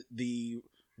in the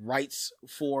rights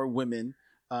for women,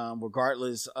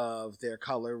 regardless of their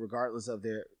color, regardless of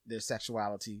their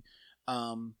sexuality,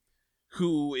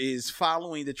 who is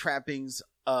following the trappings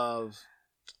of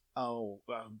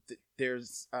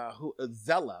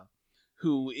Zella,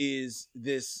 who is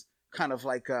this kind of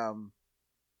like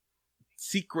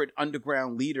secret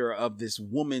underground leader of this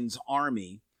woman's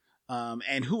army,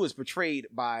 and who was portrayed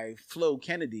by Flo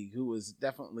Kennedy, who was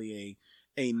definitely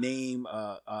a name,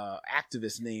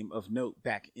 activist name of note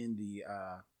back in the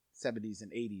 70s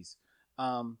and 80s.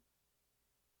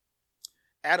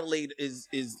 Adelaide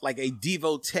is like a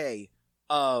devotee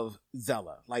of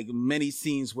Zella. Like, many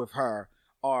scenes with her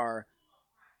are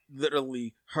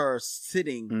literally her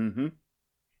sitting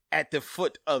at the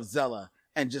foot of Zella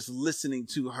and just listening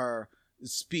to her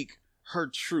speak her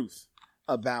truth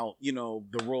about,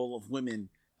 the role of women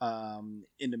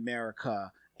in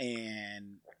America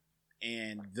and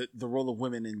the role of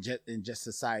women in just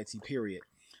society, period.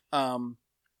 And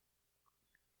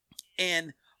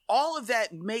all of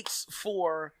that makes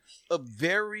for a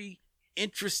very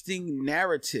interesting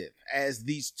narrative as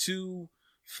these two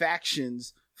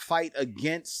factions fight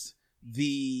against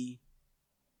the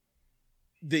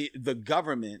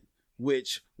government,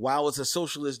 which, while it's a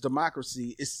socialist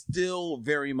democracy, is still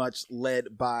very much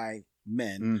led by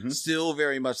men, still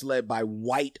very much led by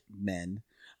white men,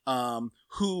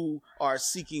 who are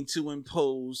seeking to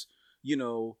impose,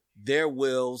 their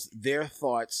wills, their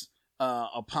thoughts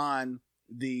upon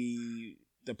the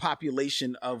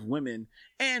population of women,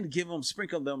 and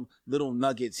sprinkle them little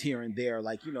nuggets here and there,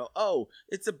 like,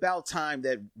 it's about time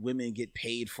that women get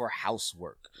paid for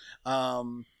housework,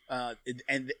 and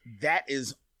that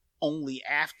is only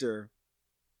after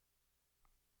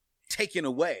taking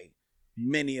away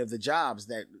many of the jobs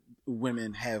that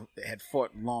women had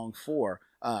fought long for,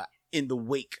 in the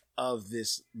wake of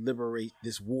this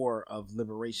war of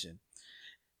liberation.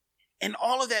 And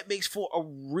all of that makes for a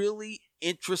really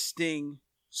interesting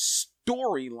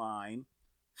storyline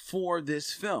for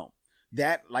this film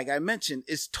that, like I mentioned,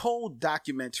 is told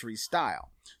documentary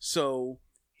style. So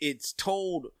it's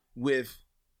told with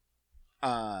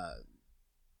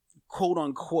quote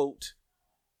unquote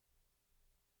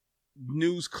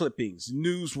news clippings,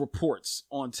 news reports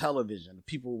on television,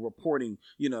 people reporting,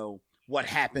 what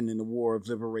happened in the War of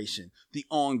Liberation, the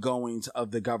ongoings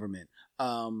of the government,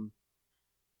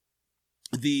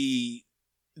 the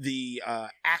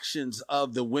actions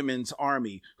of the women's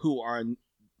army, who are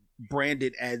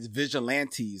branded as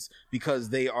vigilantes because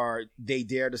they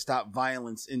dare to stop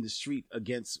violence in the street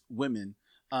against women,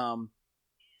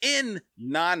 in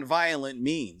non-violent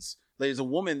means. There's a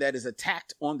woman that is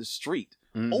attacked on the street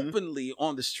openly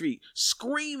on the street,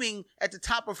 screaming at the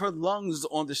top of her lungs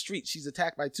on the street. She's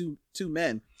attacked by two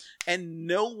men, and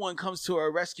no one comes to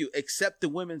her rescue except the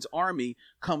women's army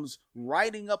comes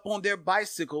riding up on their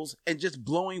bicycles and just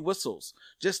blowing whistles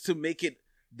just to make it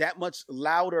that much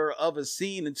louder of a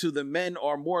scene until the men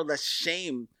are more or less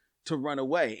shamed to run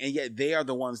away. And yet they are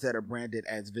the ones that are branded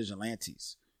as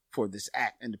vigilantes for this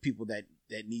act and the people that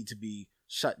need to be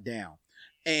shut down.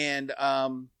 And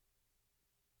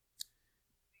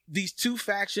these two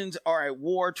factions are at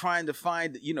war trying to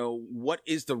find, what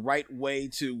is the right way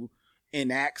to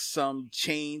enact some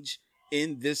change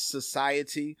in this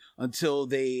society until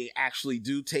they actually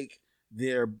do take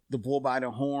the bull by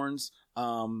the horns.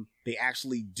 They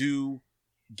actually do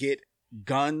get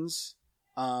guns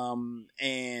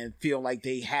and feel like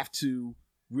they have to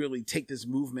really take this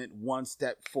movement one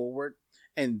step forward.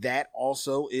 And that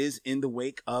also is in the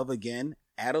wake of, again,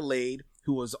 Adelaide,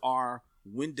 who was our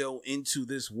window into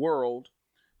this world,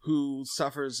 who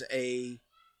suffers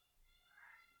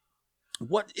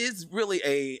what is really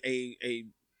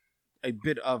a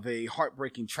bit of a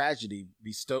heartbreaking tragedy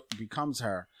becomes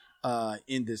her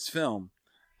in this film,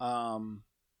 and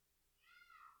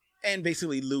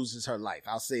basically loses her life.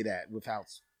 I'll say that without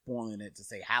spoiling it to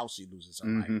say how she loses her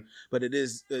life, but it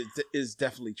is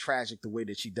definitely tragic the way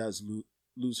that she does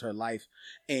lose her life,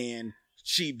 and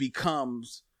she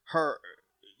becomes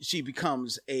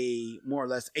a more or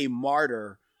less a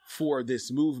martyr for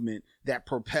this movement that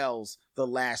propels the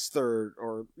last third,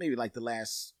 or maybe like the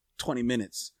last 20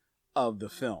 minutes of the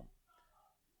film.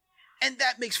 And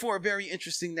that makes for a very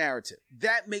interesting narrative.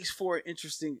 That makes for an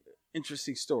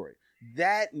interesting story.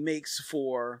 That makes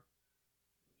for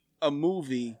a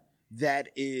movie that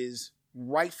is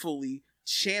rightfully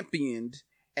championed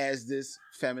as this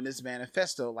feminist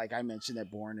manifesto, like I mentioned,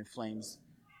 that Born in Flames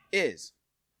is.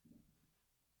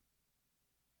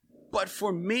 But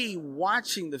for me,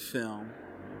 watching the film,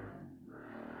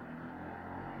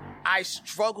 I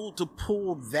struggled to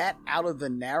pull that out of the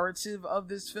narrative of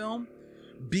this film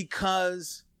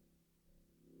because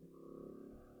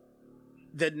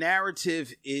the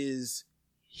narrative is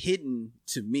hidden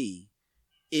to me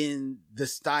in the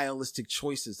stylistic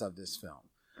choices of this film.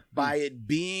 By it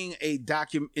being in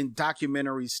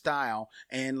documentary style,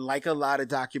 and like a lot of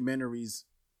documentaries,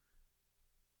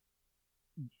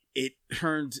 it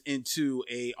turns into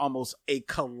almost a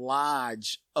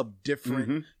collage of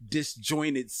different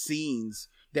disjointed scenes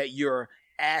that you're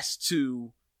asked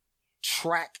to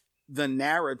track the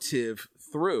narrative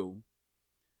through.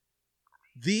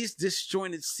 These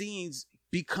disjointed scenes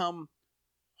become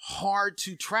hard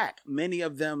to track. Many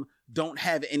of them don't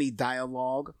have any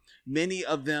dialogue. Many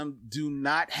of them do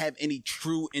not have any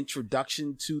true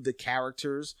introduction to the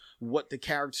characters,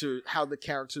 how the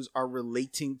characters are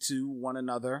relating to one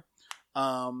another.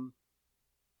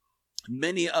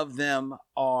 Many of them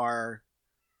are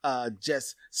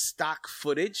just stock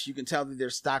footage. You can tell that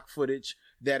there's stock footage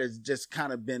that has just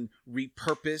kind of been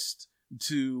repurposed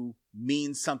to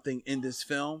mean something in this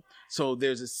film. So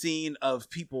there's a scene of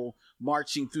people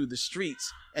marching through the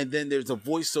streets, and then there's a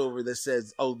voiceover that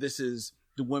says, "Oh, this is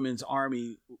the women's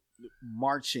army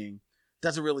marching."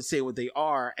 Doesn't really say what they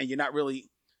are, and you're not really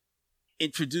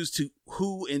introduced to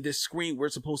who in this screen we're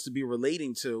supposed to be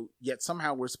relating to, yet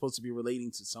somehow we're supposed to be relating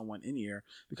to someone in here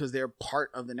because they're part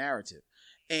of the narrative.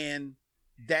 And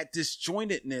that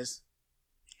disjointedness,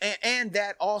 and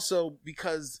that also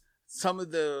because some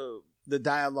of the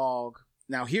dialogue,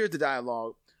 now here's the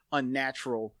dialogue,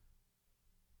 unnatural,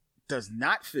 does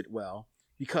not fit well,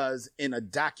 because in a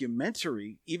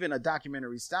documentary, even a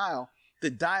documentary style, the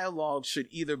dialogue should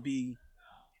either be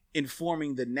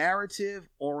informing the narrative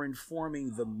or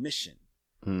informing the mission.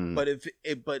 But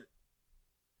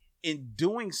in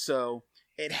doing so,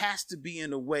 it has to be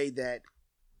in a way that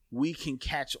we can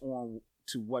catch on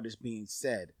to what is being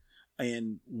said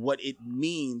and what it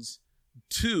means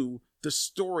to the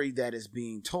story that is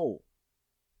being told.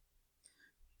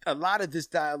 A lot of this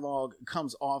dialogue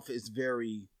comes off as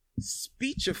very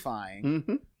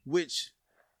speechifying, which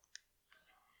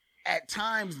at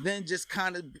times then just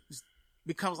kind of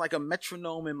becomes like a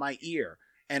metronome in my ear,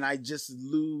 and I just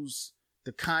lose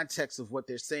the context of what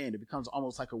they're saying. It becomes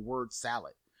almost like a word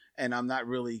salad, and I'm not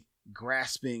really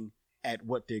grasping at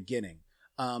what they're getting.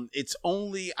 It's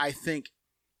only, I think,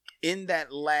 in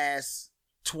that last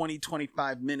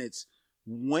 20-25 minutes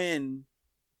when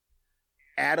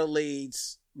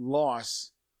Adelaide's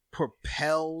loss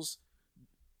propels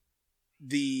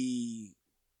the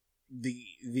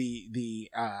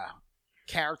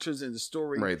characters in the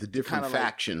story, right? The different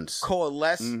factions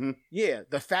coalesce. Yeah,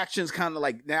 the factions kind of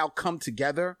like now come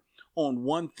together on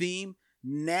one theme.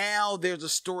 now there's a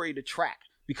story to track,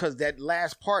 because that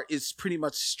last part is pretty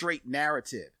much straight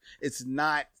narrative. It's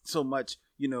not so much,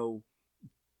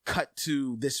 cut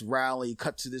to this rally,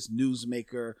 cut to this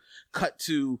newsmaker, cut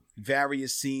to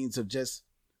various scenes of just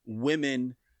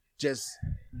women just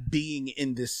being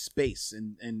in this space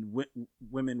and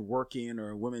women working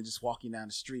or women just walking down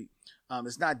the street.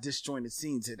 It's not disjointed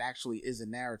scenes. It actually is a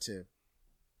narrative.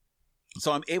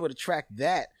 So I'm able to track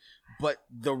that, but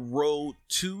the road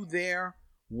to there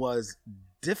was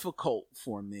difficult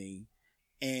for me,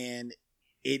 and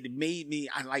it made me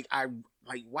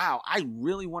wow, I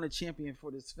really want a champion for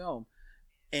this film,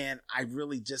 and I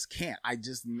really just can't.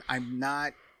 I'm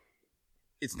not.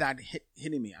 It's not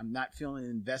hitting me. I'm not feeling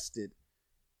invested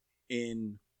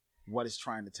in what it's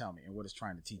trying to tell me and what it's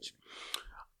trying to teach me.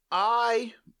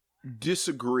 I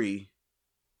disagree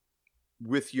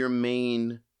with your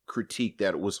main critique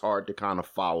that it was hard to kind of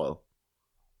follow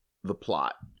the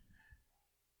plot.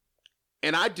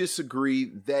 And I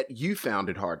disagree that you found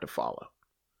it hard to follow,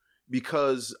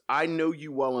 because I know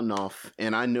you well enough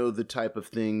and I know the type of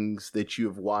things that you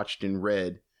have watched and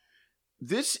read.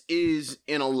 This is,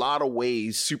 in a lot of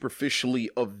ways,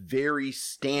 superficially, a very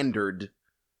standard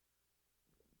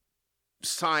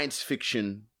science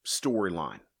fiction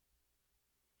storyline.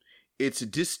 It's a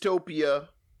dystopia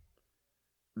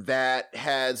that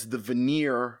has the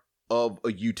veneer of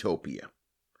a utopia.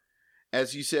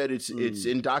 As you said, it's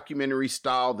in documentary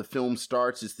style. The film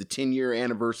starts. It's the 10-year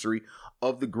anniversary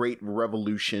of the Great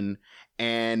Revolution.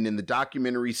 And in the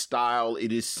documentary style,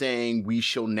 it is saying we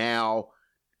shall now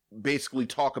basically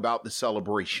talk about the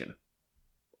celebration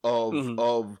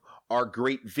of our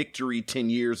great victory 10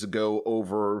 years ago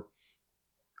over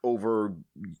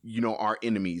our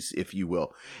enemies, if you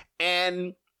will.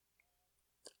 And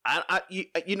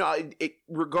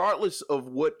regardless of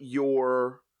what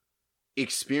your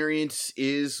experience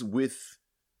is with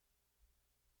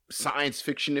science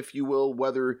fiction, if you will,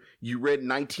 whether you read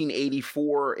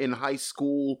 1984 in high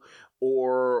school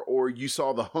or you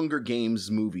saw the Hunger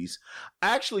Games movies,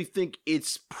 I actually think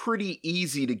it's pretty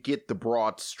easy to get the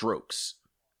broad strokes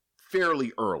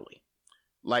fairly early.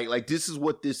 Like this is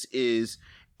what this is.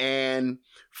 And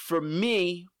for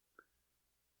me,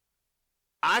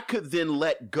 I could then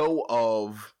let go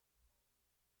of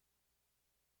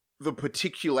the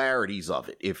particularities of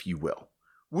it, if you will,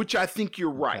 which I think you're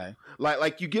right. Okay.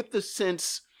 Like you get the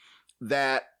sense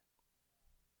that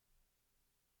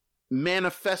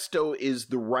manifesto is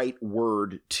the right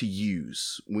word to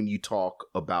use when you talk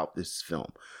about this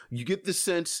film. You get the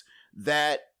sense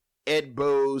that Ed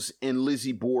Bowes and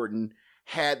Lizzie Borden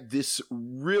had this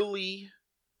really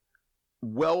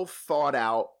well thought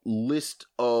out list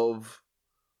of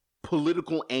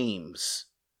political aims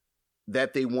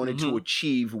that they wanted to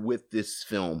achieve with this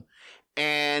film.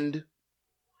 And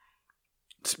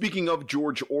speaking of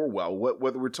George Orwell,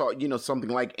 whether we're talking, something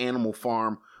like Animal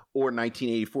Farm or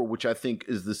 1984, which I think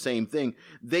is the same thing,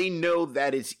 they know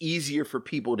that it's easier for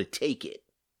people to take it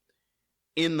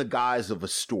in the guise of a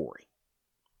story.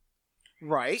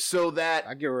 Right. So that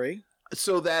I agree.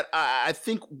 So that I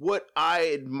think what I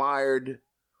admired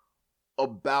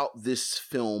about this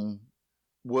film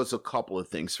was a couple of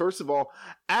things. First of all,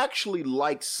 I actually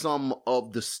liked some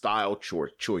of the style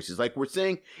choices. Like we're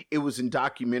saying, it was in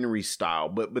documentary style,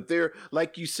 but they're,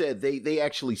 like you said, they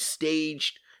actually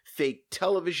staged fake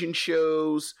television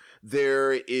shows.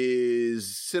 There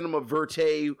is cinema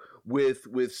verite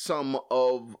with some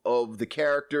of the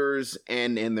characters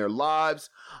and their lives.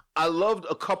 I loved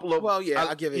a couple of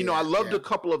I'll give it. I loved a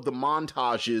couple of the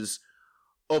montages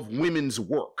of women's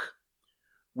work,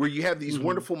 where you have these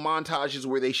wonderful montages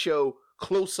where they show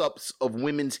close-ups of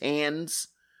women's hands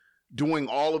doing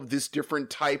all of this different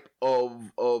type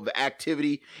of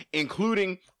activity,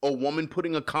 including a woman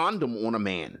putting a condom on a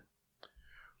man.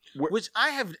 Which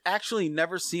I have actually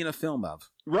never seen a film of.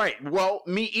 Right. Well,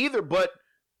 me either, but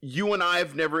you and I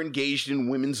have never engaged in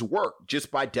women's work,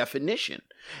 just by definition.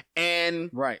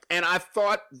 And I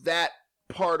thought that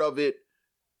part of it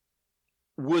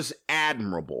was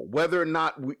admirable. Whether or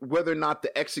not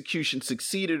the execution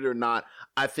succeeded or not,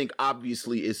 I think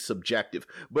obviously is subjective.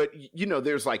 But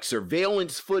there's like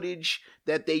surveillance footage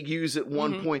that they use at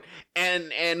one point,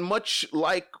 and much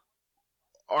like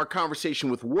our conversation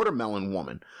with Watermelon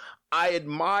Woman, I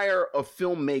admire a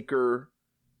filmmaker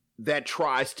that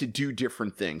tries to do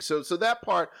different things. So that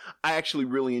part I actually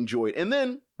really enjoyed. And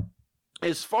then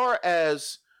as far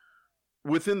as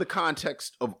within the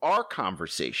context of our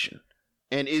conversation,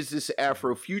 and is this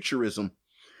Afrofuturism?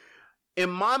 In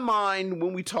my mind,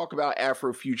 when we talk about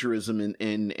Afrofuturism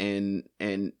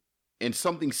and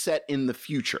something set in the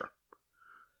future,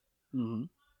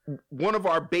 one of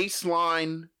our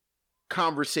baseline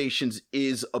conversations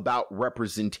is about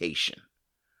representation.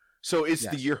 So it's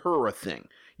the Uhura thing.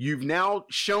 You've now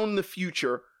shown the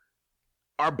future.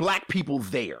 Are black people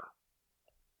there?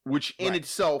 Which in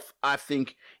itself, I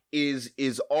think,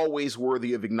 is always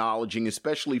worthy of acknowledging,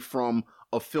 especially from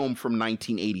a film from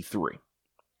 1983.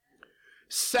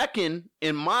 Second,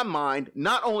 in my mind,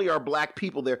 not only are black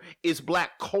people there, is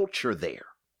black culture there.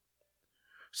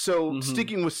 So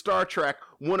sticking with Star Trek,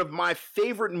 one of my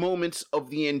favorite moments of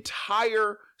the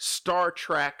entire Star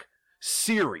Trek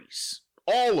series,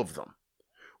 all of them,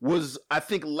 was, I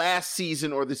think, last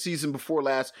season or the season before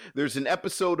last. There's an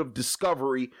episode of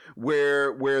Discovery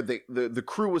where the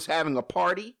crew was having a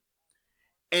party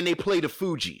and they played the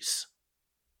Fugees.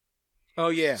 Oh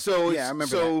yeah. So I remember.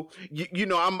 So you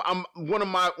know, I'm one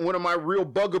of my real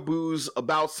bugaboos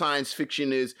about science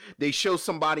fiction is they show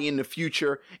somebody in the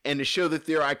future and to show that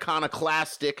they're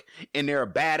iconoclastic and they're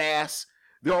a badass,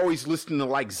 they're always listening to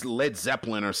like Led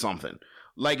Zeppelin or something.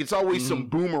 Like it's always some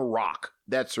boomer rock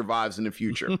that survives in the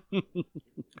future.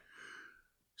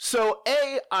 So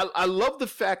I love the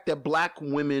fact that black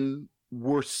women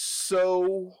were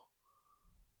so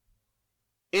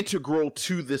integral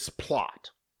to this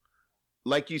plot.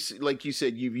 Like you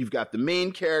said, you've got the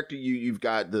main character, you've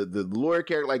got the lawyer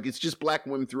character, like it's just black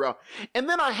women throughout. And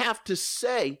then I have to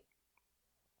say,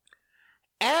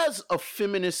 as a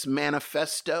feminist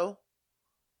manifesto,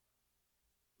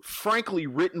 frankly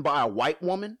written by a white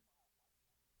woman,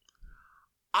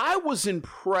 I was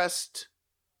impressed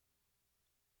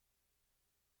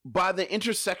by the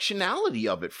intersectionality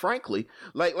of it, frankly.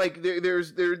 Like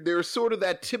there's sort of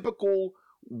that typical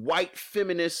white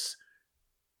feminist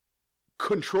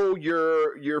control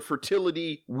your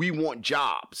fertility, we want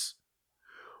jobs.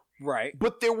 Right.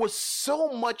 But there was so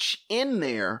much in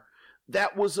there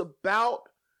that was about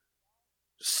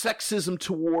sexism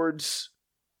towards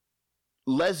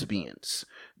lesbians.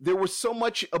 There was so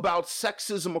much about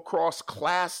sexism across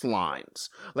class lines.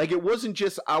 Like it wasn't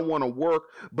just I want to work,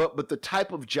 but the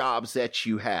type of jobs that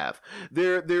you have.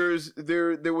 There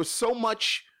was so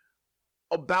much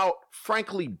about,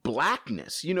 frankly,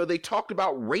 blackness. You know, they talked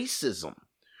about racism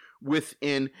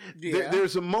within.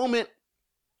 There's a moment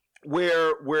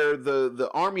where the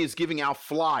army is giving out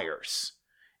flyers,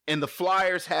 and the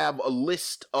flyers have a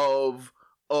list of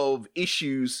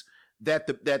issues that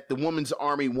the woman's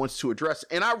army wants to address.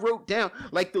 And I wrote down,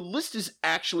 like, the list is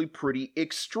actually pretty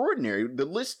extraordinary. The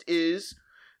list is,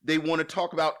 they want to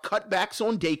talk about cutbacks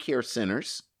on daycare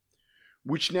centers,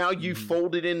 which now you've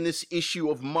folded in this issue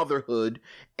of motherhood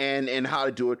and how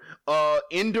to do it.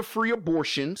 End of free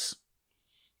abortions,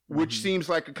 which seems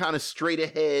like a kind of straight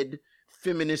ahead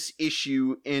feminist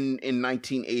issue in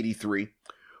 1983.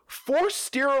 Forced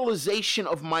sterilization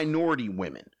of minority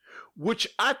women, which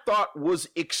I thought was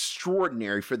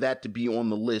extraordinary for that to be on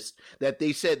the list, that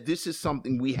they said this is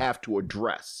something we have to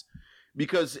address.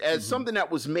 Because as something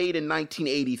that was made in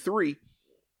 1983,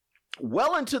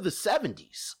 well into the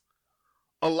 70s,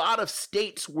 a lot of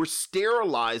states were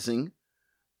sterilizing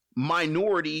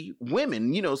minority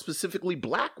women, you know, specifically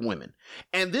black women.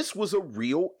 And this was a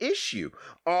real issue.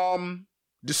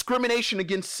 Discrimination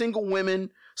against single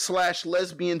women /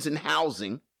 lesbians in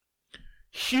housing.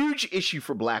 Huge issue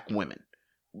for black women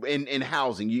in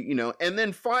housing, you know. And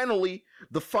then finally,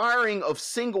 the firing of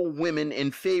single women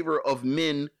in favor of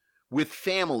men with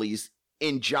families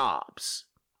in jobs.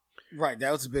 Right,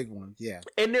 that was a big one, yeah.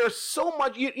 And there's so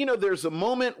much, you know, there's a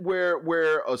moment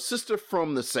where a sister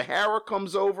from the Sahara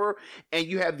comes over and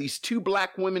you have these two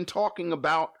black women talking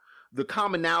about the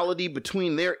commonality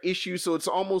between their issues. So it's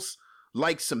almost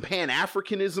like some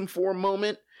Pan-Africanism for a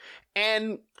moment.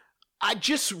 And I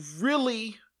just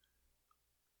really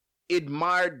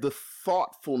admired the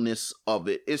thoughtfulness of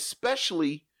it,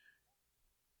 especially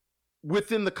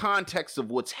within the context of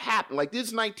what's happened. Like, this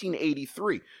is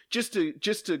 1983. Just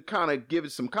to kind of give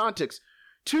it some context,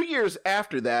 2 years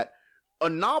after that, a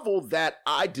novel that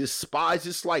I despise,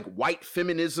 it's like white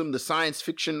feminism, the science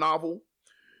fiction novel,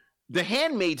 The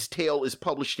Handmaid's Tale, is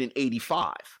published in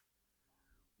 85.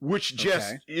 Which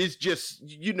is just,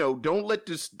 you know, don't let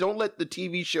the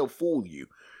TV show fool you.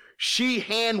 She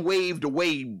hand waved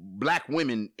away black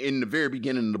women in the very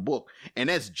beginning of the book, and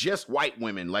that's just white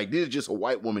women. Like, this is just a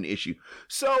white woman issue.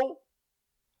 So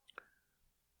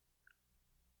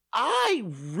I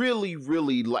really,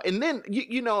 really like, and then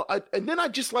and then I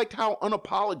just liked how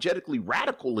unapologetically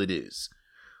radical it is.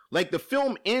 Like, the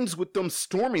film ends with them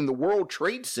storming the World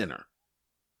Trade Center.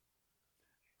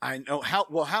 I know.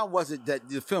 How was it that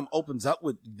the film opens up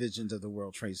with visions of the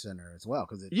World Trade Center as well?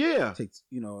 Because it takes,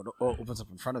 it opens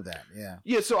up in front of that. Yeah.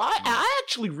 Yeah. So I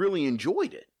actually really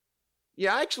enjoyed it.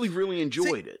 Yeah, I actually really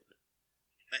enjoyed it.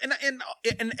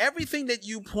 And everything that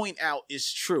you point out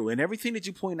is true, and everything that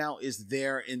you point out is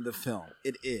there in the film.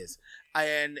 It is,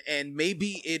 and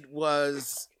maybe it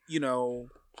was,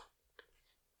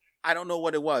 I don't know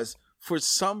what it was. For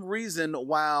some reason,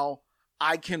 while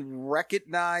I can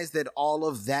recognize that all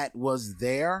of that was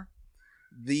there,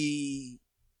 the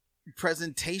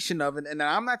presentation of it, and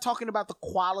I'm not talking about the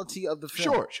quality of the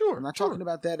film. Sure. I'm not talking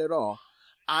about that at all.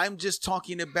 I'm just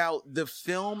talking about the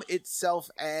film itself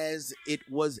as it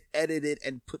was edited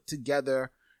and put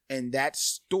together, and that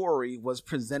story was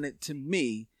presented to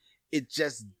me. It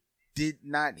just did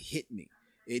not hit me.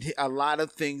 A lot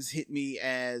of things hit me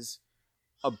as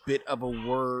a bit of a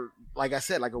word, like I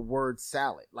said, like a word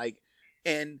salad.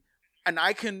 And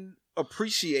I can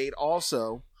appreciate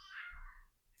also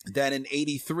that in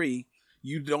 83,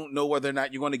 you don't know whether or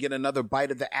not you're going to get another bite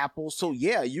of the apple. So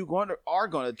yeah, you are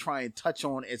going to try and touch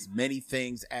on as many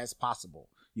things as possible,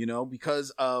 because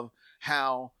of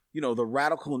how, the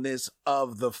radicalness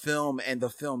of the film and the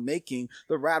filmmaking,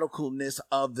 the radicalness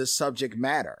of the subject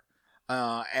matter,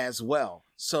 as well.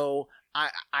 So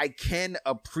I can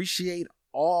appreciate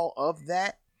all of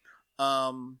that.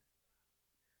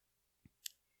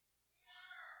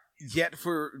 Yet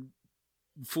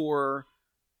for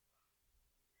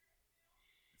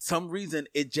some reason,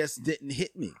 it just didn't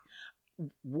hit me.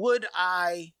 Would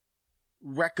I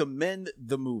recommend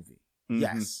the movie? Mm-hmm.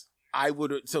 Yes, I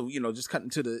would. So, just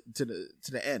cutting to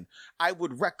the end, I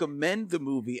would recommend the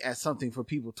movie as something for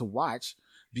people to watch,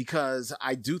 because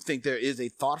I do think there is a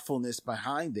thoughtfulness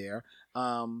behind there.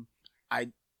 And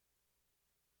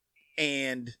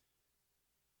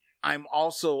I'm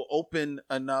also open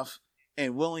enough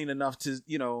and willing enough to,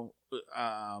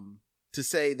 to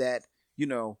say that,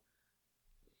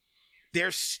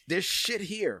 there's shit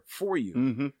here for you.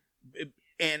 Mm-hmm.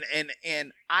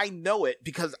 And I know it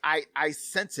because I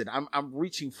sense it. I'm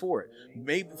reaching for it.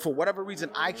 Maybe for whatever reason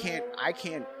I can't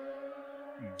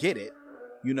get it,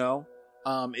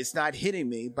 it's not hitting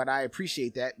me, but I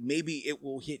appreciate that. Maybe it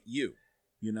will hit you,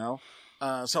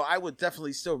 so I would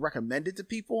definitely still recommend it to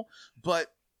people, but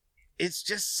it's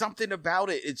just something about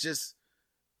it. It's just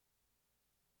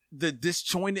the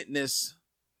disjointedness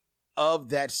of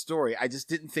that story. I just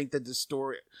didn't think that the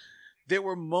story, there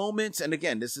were moments, and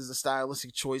again, this is a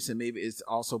stylistic choice and maybe it's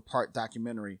also part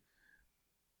documentary.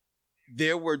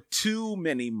 There were too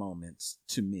many moments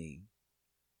to me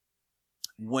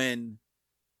when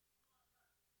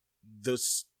the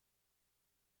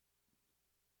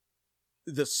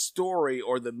story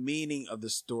or the meaning of the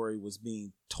story was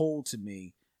being told to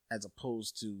me as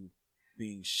opposed to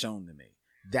being shown to me.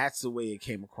 That's the way it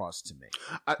came across to me.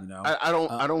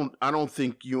 I don't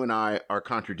think you and I are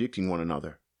contradicting one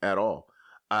another at all.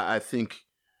 I think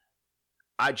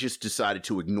I just decided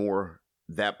to ignore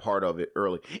that part of it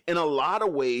early. In a lot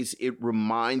of ways, it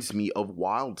reminds me of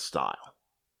Wild Style.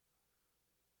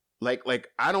 Like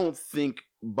I don't think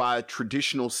by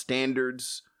traditional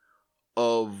standards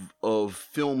of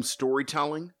film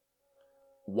storytelling,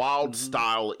 Wild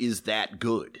Style is that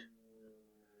good.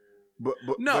 But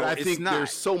I think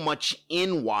there's so much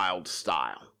in Wild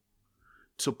Style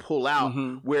to pull out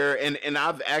where, and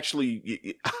I've actually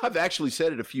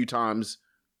said it a few times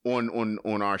on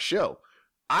our show.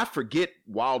 I forget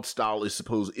Wild Style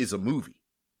is a movie.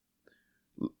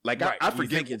 Like right. I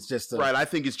forget think it's just right. I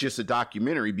think it's just a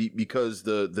documentary because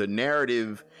the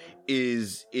narrative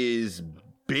is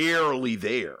barely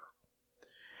there,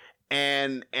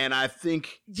 and I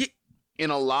think in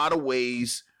a lot of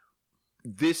ways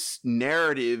this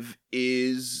narrative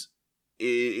is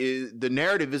the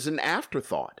narrative is an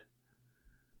afterthought.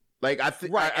 Like I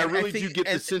think I really do get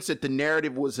the sense that the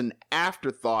narrative was an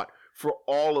afterthought for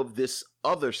all of this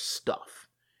other stuff.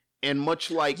 And much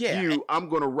like you, I'm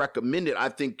going to recommend it.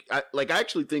 I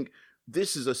actually think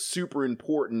this is a super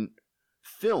important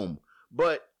film,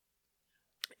 but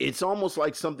it's almost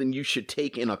like something you should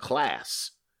take in a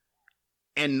class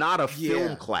and not a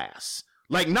film class.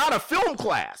 Like not a film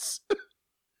class.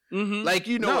 Like,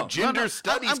 gender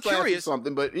studies class curious. Or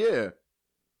something, but yeah.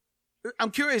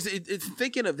 I'm curious. It's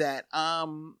thinking of that.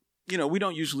 We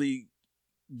don't usually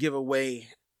give away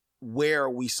where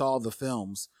we saw the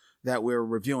films that we're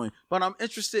reviewing, but I'm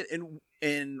interested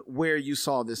in where you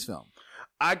saw this film.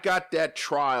 I got that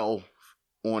trial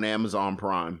on Amazon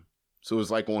Prime, so it was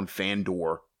like on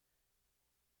Fandor.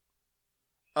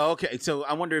 Okay, so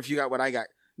I wonder if you got what I got.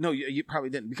 No, you probably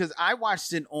didn't, because I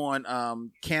watched it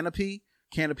on Canopy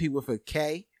with a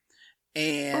K,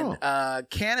 and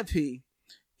Canopy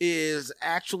is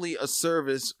actually a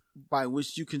service by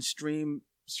which you can stream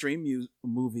stream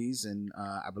movies and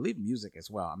I believe music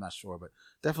as well. I'm not sure, but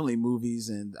definitely movies,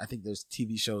 and I think there's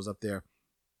TV shows up there.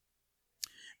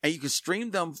 And you can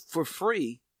stream them for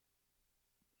free.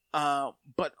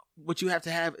 But what you have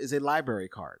to have is a library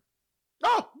card.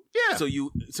 Oh, yeah. So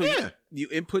you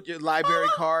input your library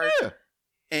card,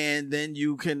 and then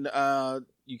you can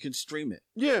stream it.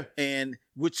 Yeah. And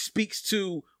which speaks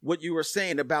to what you were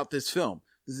saying about this film.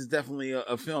 This is definitely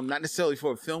a film, not necessarily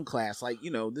for a film class. Like,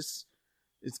 this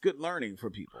it's good learning for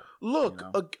people. Look,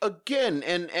 again,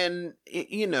 and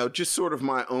just sort of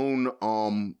my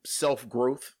own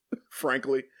self-growth,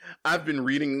 frankly. I've been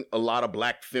reading a lot of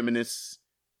Black feminist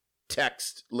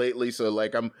text lately, so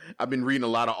like I've been reading a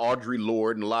lot of Audre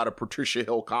Lorde and a lot of Patricia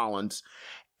Hill Collins,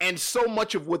 and so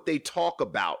much of what they talk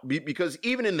about, because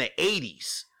even in the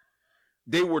 80s,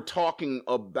 they were talking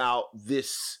about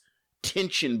this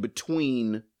tension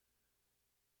between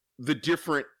the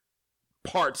different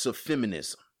parts of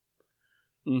feminism.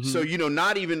 Mm-hmm. So,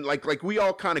 not even like we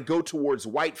all kind of go towards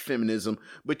white feminism,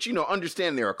 but,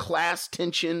 understand there are class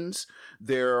tensions.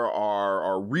 There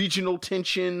are regional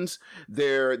tensions.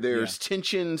 There's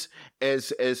tensions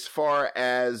as far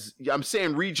as, I'm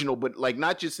saying regional, but like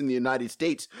not just in the United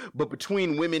States, but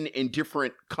between women in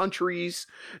different countries.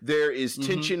 There is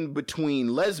tension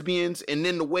between lesbians, and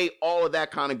then the way all of that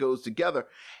kind of goes together.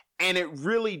 And it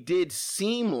really did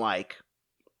seem like,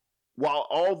 while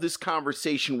all this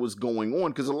conversation was going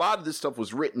on, because a lot of this stuff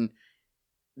was written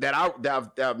that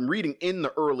I'm reading in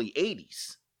the early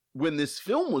 80s when this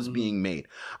film was being made,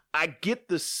 I get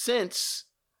the sense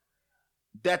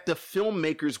that the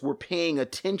filmmakers were paying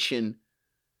attention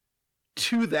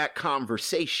to that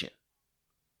conversation.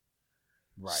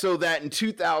 Right. So that in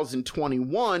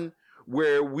 2021,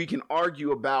 where we can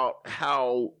argue about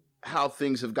how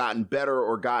things have gotten better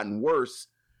or gotten worse,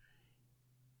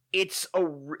 it's a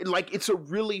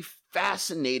really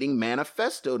fascinating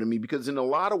manifesto to me, because in a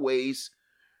lot of ways,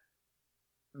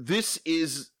 this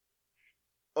is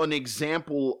an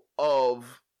example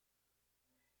of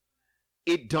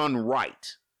it done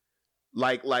right.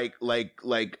 Like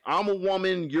I'm a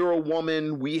woman, you're a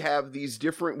woman. We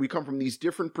come from these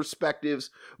different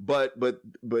perspectives, but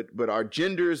our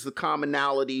gender is the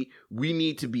commonality. We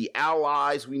need to be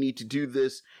allies. We need to do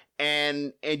this.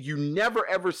 And you never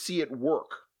ever see it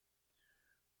work.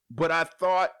 But I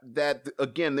thought that,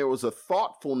 again, there was a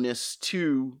thoughtfulness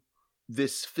to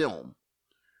this film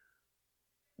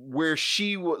where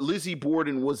Lizzie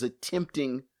Borden was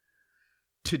attempting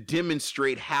to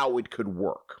demonstrate how it could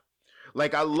work.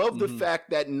 Like, I love the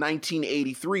fact that in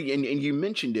 1983, and you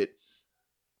mentioned it,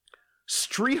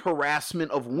 street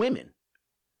harassment of women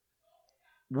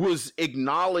was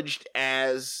acknowledged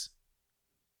as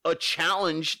a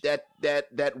challenge that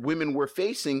women were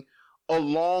facing,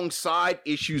 alongside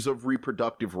issues of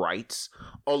reproductive rights,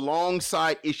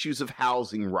 alongside issues of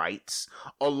housing rights,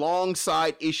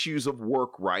 alongside issues of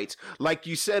work rights, like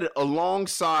you said,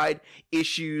 alongside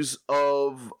issues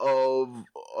of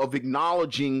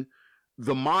acknowledging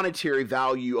the monetary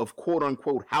value of quote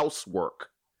unquote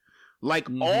housework. Like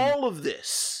all of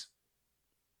this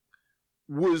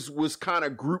was kind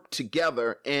of grouped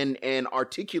together and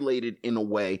articulated in a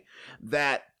way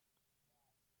that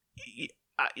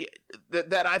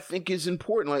that I think is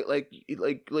important.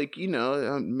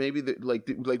 Maybe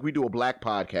like we do a Black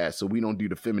podcast, so we don't do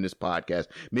the feminist podcast.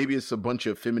 Maybe it's a bunch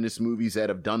of feminist movies that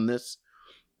have done this.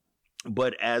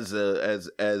 But as an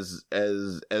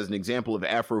example of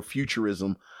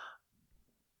Afrofuturism,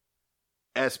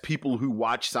 as people who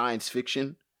watch science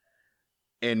fiction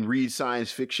and read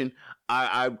science fiction,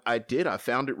 I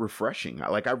found it refreshing.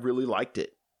 I really liked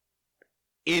it,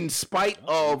 in spite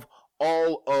of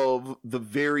all of the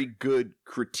very good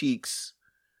critiques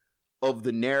of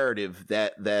the narrative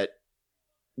that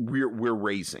we're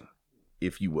raising,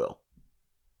 if you will.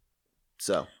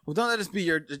 So, well, don't let us be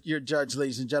your judge,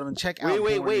 ladies and gentlemen. Check out.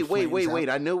 Wait.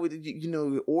 I know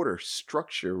order,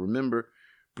 structure. Remember,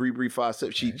 Bree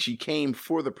Fawcett. She came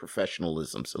for the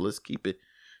professionalism. So let's keep it.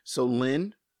 So,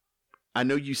 Lynn, I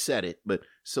know you said it, but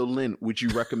so Lynn, would you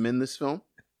recommend this film?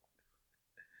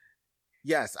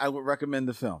 Yes, I would recommend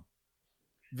the film.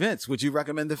 Vince, would you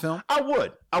recommend the film? I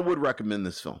would recommend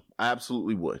this film. I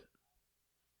absolutely would.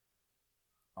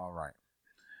 All right.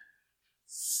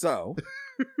 So,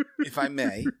 if I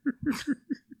may,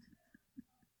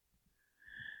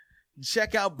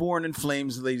 check out Born in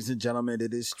Flames, ladies and gentlemen.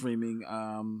 It is streaming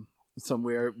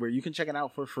somewhere where you can check it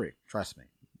out for free. Trust me.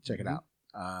 Check it out.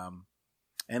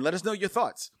 And let us know your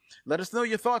thoughts. Let us know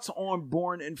your thoughts on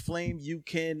Born in Flame. You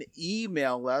can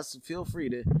email us. Feel free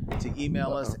to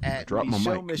email us at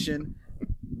showmission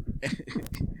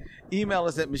Email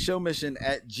us at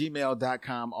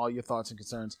michonmission@gmail.com. All your thoughts and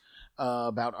concerns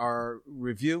about our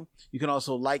review. You can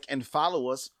also like and follow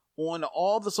us on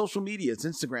all the social medias,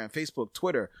 Instagram, Facebook,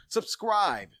 Twitter.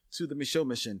 Subscribe to the Michelle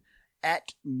Mission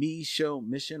at Michelle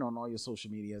Mission on all your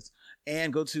social medias.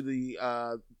 And go to the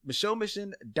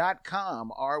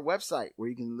michonmission.com, our website, where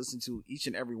you can listen to each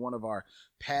and every one of our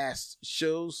past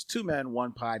shows, 2 Men,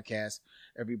 1 Podcast,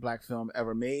 every black film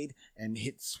ever made, and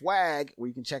hit swag, where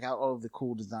you can check out all of the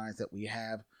cool designs that we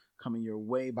have coming your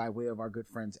way by way of our good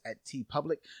friends at T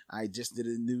Public. I just did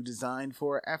a new design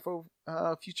for Afro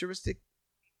Futuristic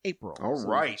April. All so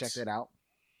right. you can check that out.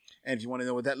 And if you want to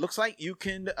know what that looks like, you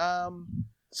can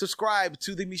subscribe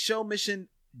to the Michelle Mission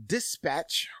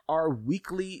Dispatch, our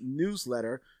weekly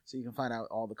newsletter, so you can find out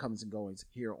all the comings and goings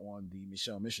here on the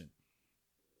Michelle Mission.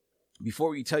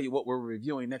 Before we tell you what we're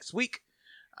reviewing next week,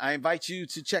 I invite you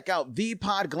to check out The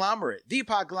Podglomerate,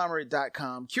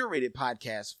 thepodglomerate.com, curated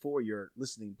podcast for your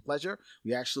listening pleasure.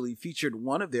 We actually featured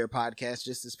one of their podcasts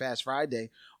just this past Friday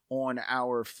on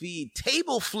our feed,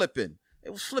 Table Flipping. It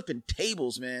was flipping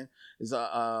tables, man. It's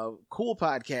a cool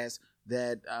podcast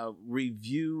that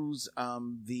reviews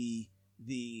the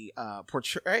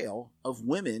portrayal of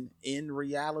women in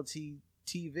reality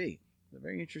TV. It's a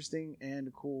very interesting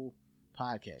and cool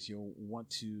podcast. You'll want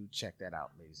to check that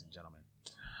out, ladies and gentlemen.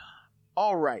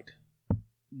 All right.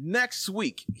 Next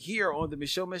week here on the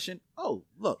Michelle Mission. Oh,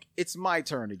 look, it's my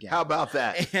turn again. How about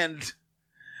that?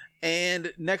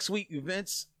 And next week,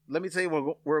 Vince, let me tell you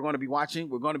what we're going to be watching.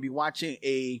 We're going to be watching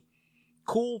a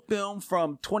cool film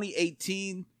from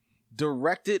 2018,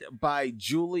 directed by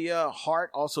Julia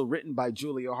Hart, also written by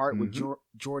Julia Hart with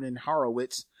Jordan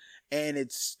Horowitz. And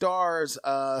it stars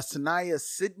Sanaya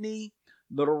Sidney,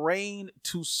 Lorraine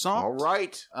Toussaint. All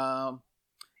right.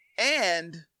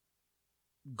 And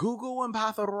Gugu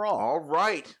Mbatha-Raw. All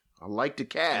right. I like the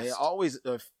cast. Yeah, always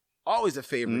a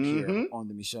favorite here on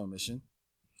the Michelle Mission.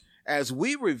 As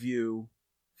we review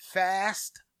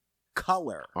Fast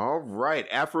Color. All right.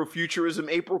 Afrofuturism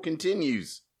April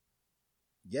continues.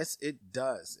 Yes, it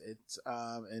does. It's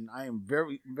and I am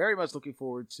very, very much looking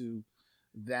forward to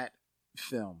that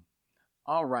film.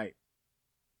 All right.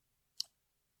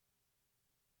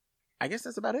 I guess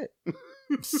that's about it.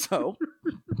 So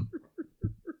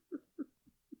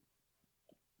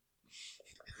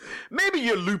maybe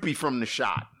you're loopy from the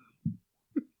shot.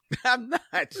 I'm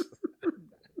not.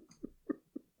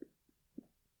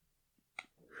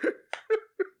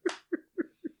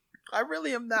 I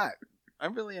really am not.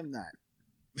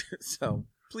 So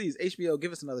please, HBO,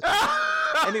 give us another chance.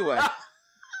 Anyway.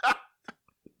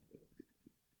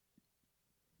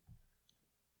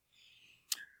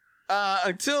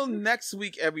 Until next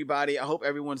week, everybody, I hope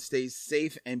everyone stays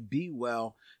safe and be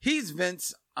well. He's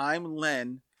Vince. I'm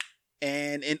Len.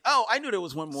 And I knew there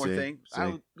was one more thing.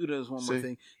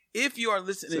 If you are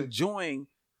listening, enjoying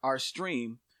our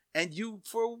stream, and you,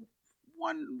 for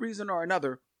one reason or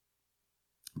another,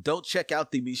 don't check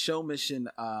out the Michelle Mission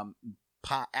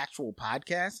actual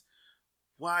podcast,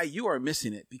 why, you are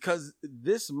missing it. Because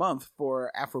this month for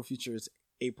Afrofuturist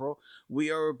April, we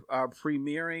are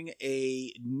premiering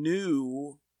a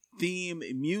new theme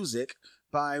music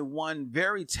by one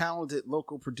very talented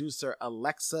local producer,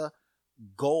 Alexa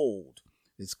Gold.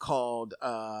 It's called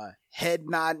Head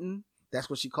Noddin'. That's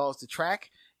what she calls the track.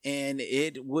 And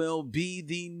it will be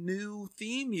the new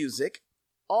theme music,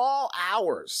 all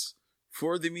hours,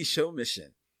 for the Michelle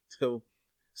Mission. So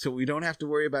we don't have to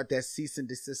worry about that cease and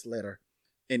desist letter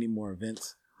anymore,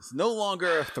 Vince. It's no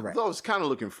longer a threat. I was kind of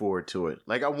looking forward to it.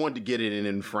 Like, I wanted to get it and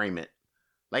then frame it.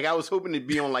 Like, I was hoping it'd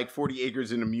be on like 40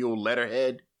 Acres and a Mule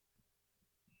letterhead.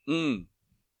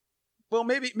 Well,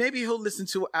 maybe he'll listen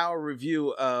to our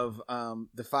review of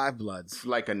the Five Bloods.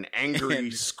 Like an angry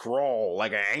scrawl,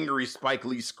 like an angry Spike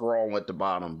Lee scrawl at the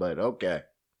bottom, but okay.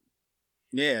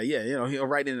 Yeah, he'll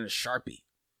write it in a Sharpie.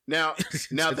 Now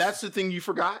that's the thing you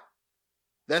forgot?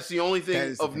 That's the only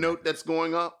thing of note that's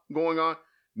going on?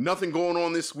 Nothing going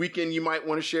on this weekend you might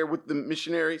want to share with the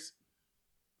missionaries?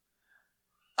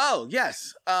 Oh,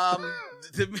 yes. I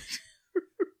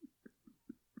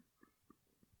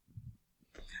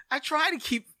try to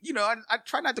keep, I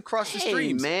try not to cross the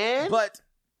streams. Man. But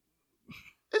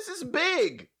this is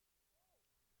big.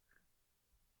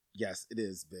 Yes, it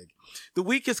is big. The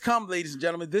week has come, ladies and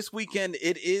gentlemen. This weekend,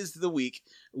 it is the week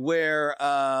where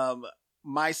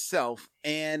myself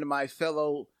and my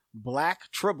fellow Black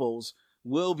Tribbles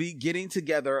will be getting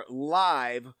together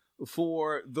live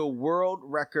for the world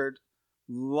record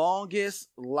longest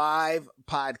live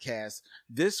podcast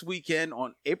this weekend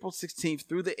on April 16th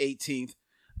through the 18th,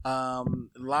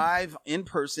 live in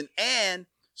person and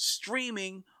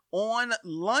streaming on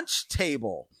Lunch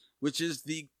Table, which is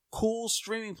the cool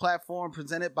streaming platform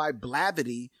presented by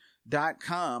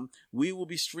Blavity.com. We will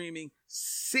be streaming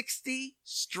 60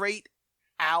 straight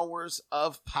hours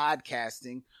of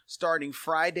podcasting starting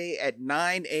Friday at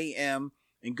 9 a.m.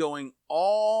 and going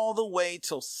all the way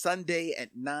till Sunday at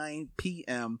 9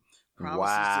 p.m.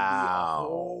 Promises to be a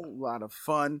whole lot of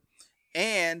fun.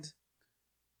 And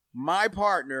my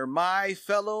partner, my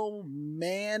fellow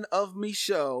man of me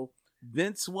show,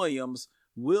 Vince Williams,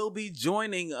 will be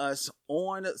joining us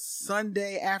on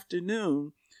Sunday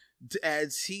afternoon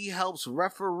as he helps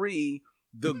referee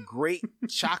the Great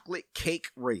Chocolate Cake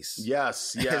Race.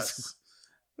 Yes.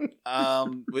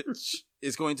 Which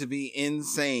is going to be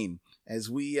insane as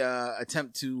we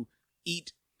attempt to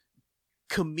eat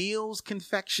Camille's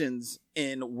confections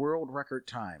in world record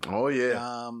time. Oh,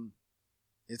 yeah.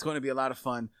 It's going to be a lot of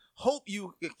fun. Hope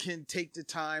you can take the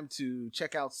time to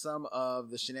check out some of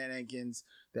the shenanigans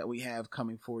that we have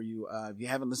coming for you. If you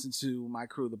haven't listened to my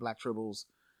crew, the Black Tribbles,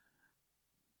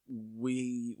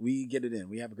 we get it in.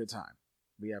 We have a good time.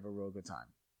 We have a real good time.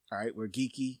 All right. We're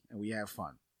geeky and we have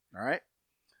fun. All right.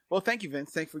 Well, thank you,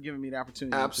 Vince. Thanks for giving me the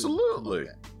opportunity. Absolutely.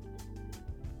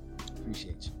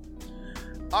 Appreciate you.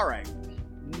 All right.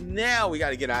 Now we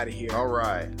got to get out of here. All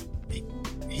right.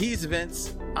 He's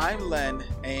Vince. I'm Len.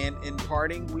 And in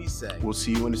parting, we say, We'll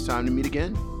see you when it's time to meet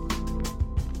again.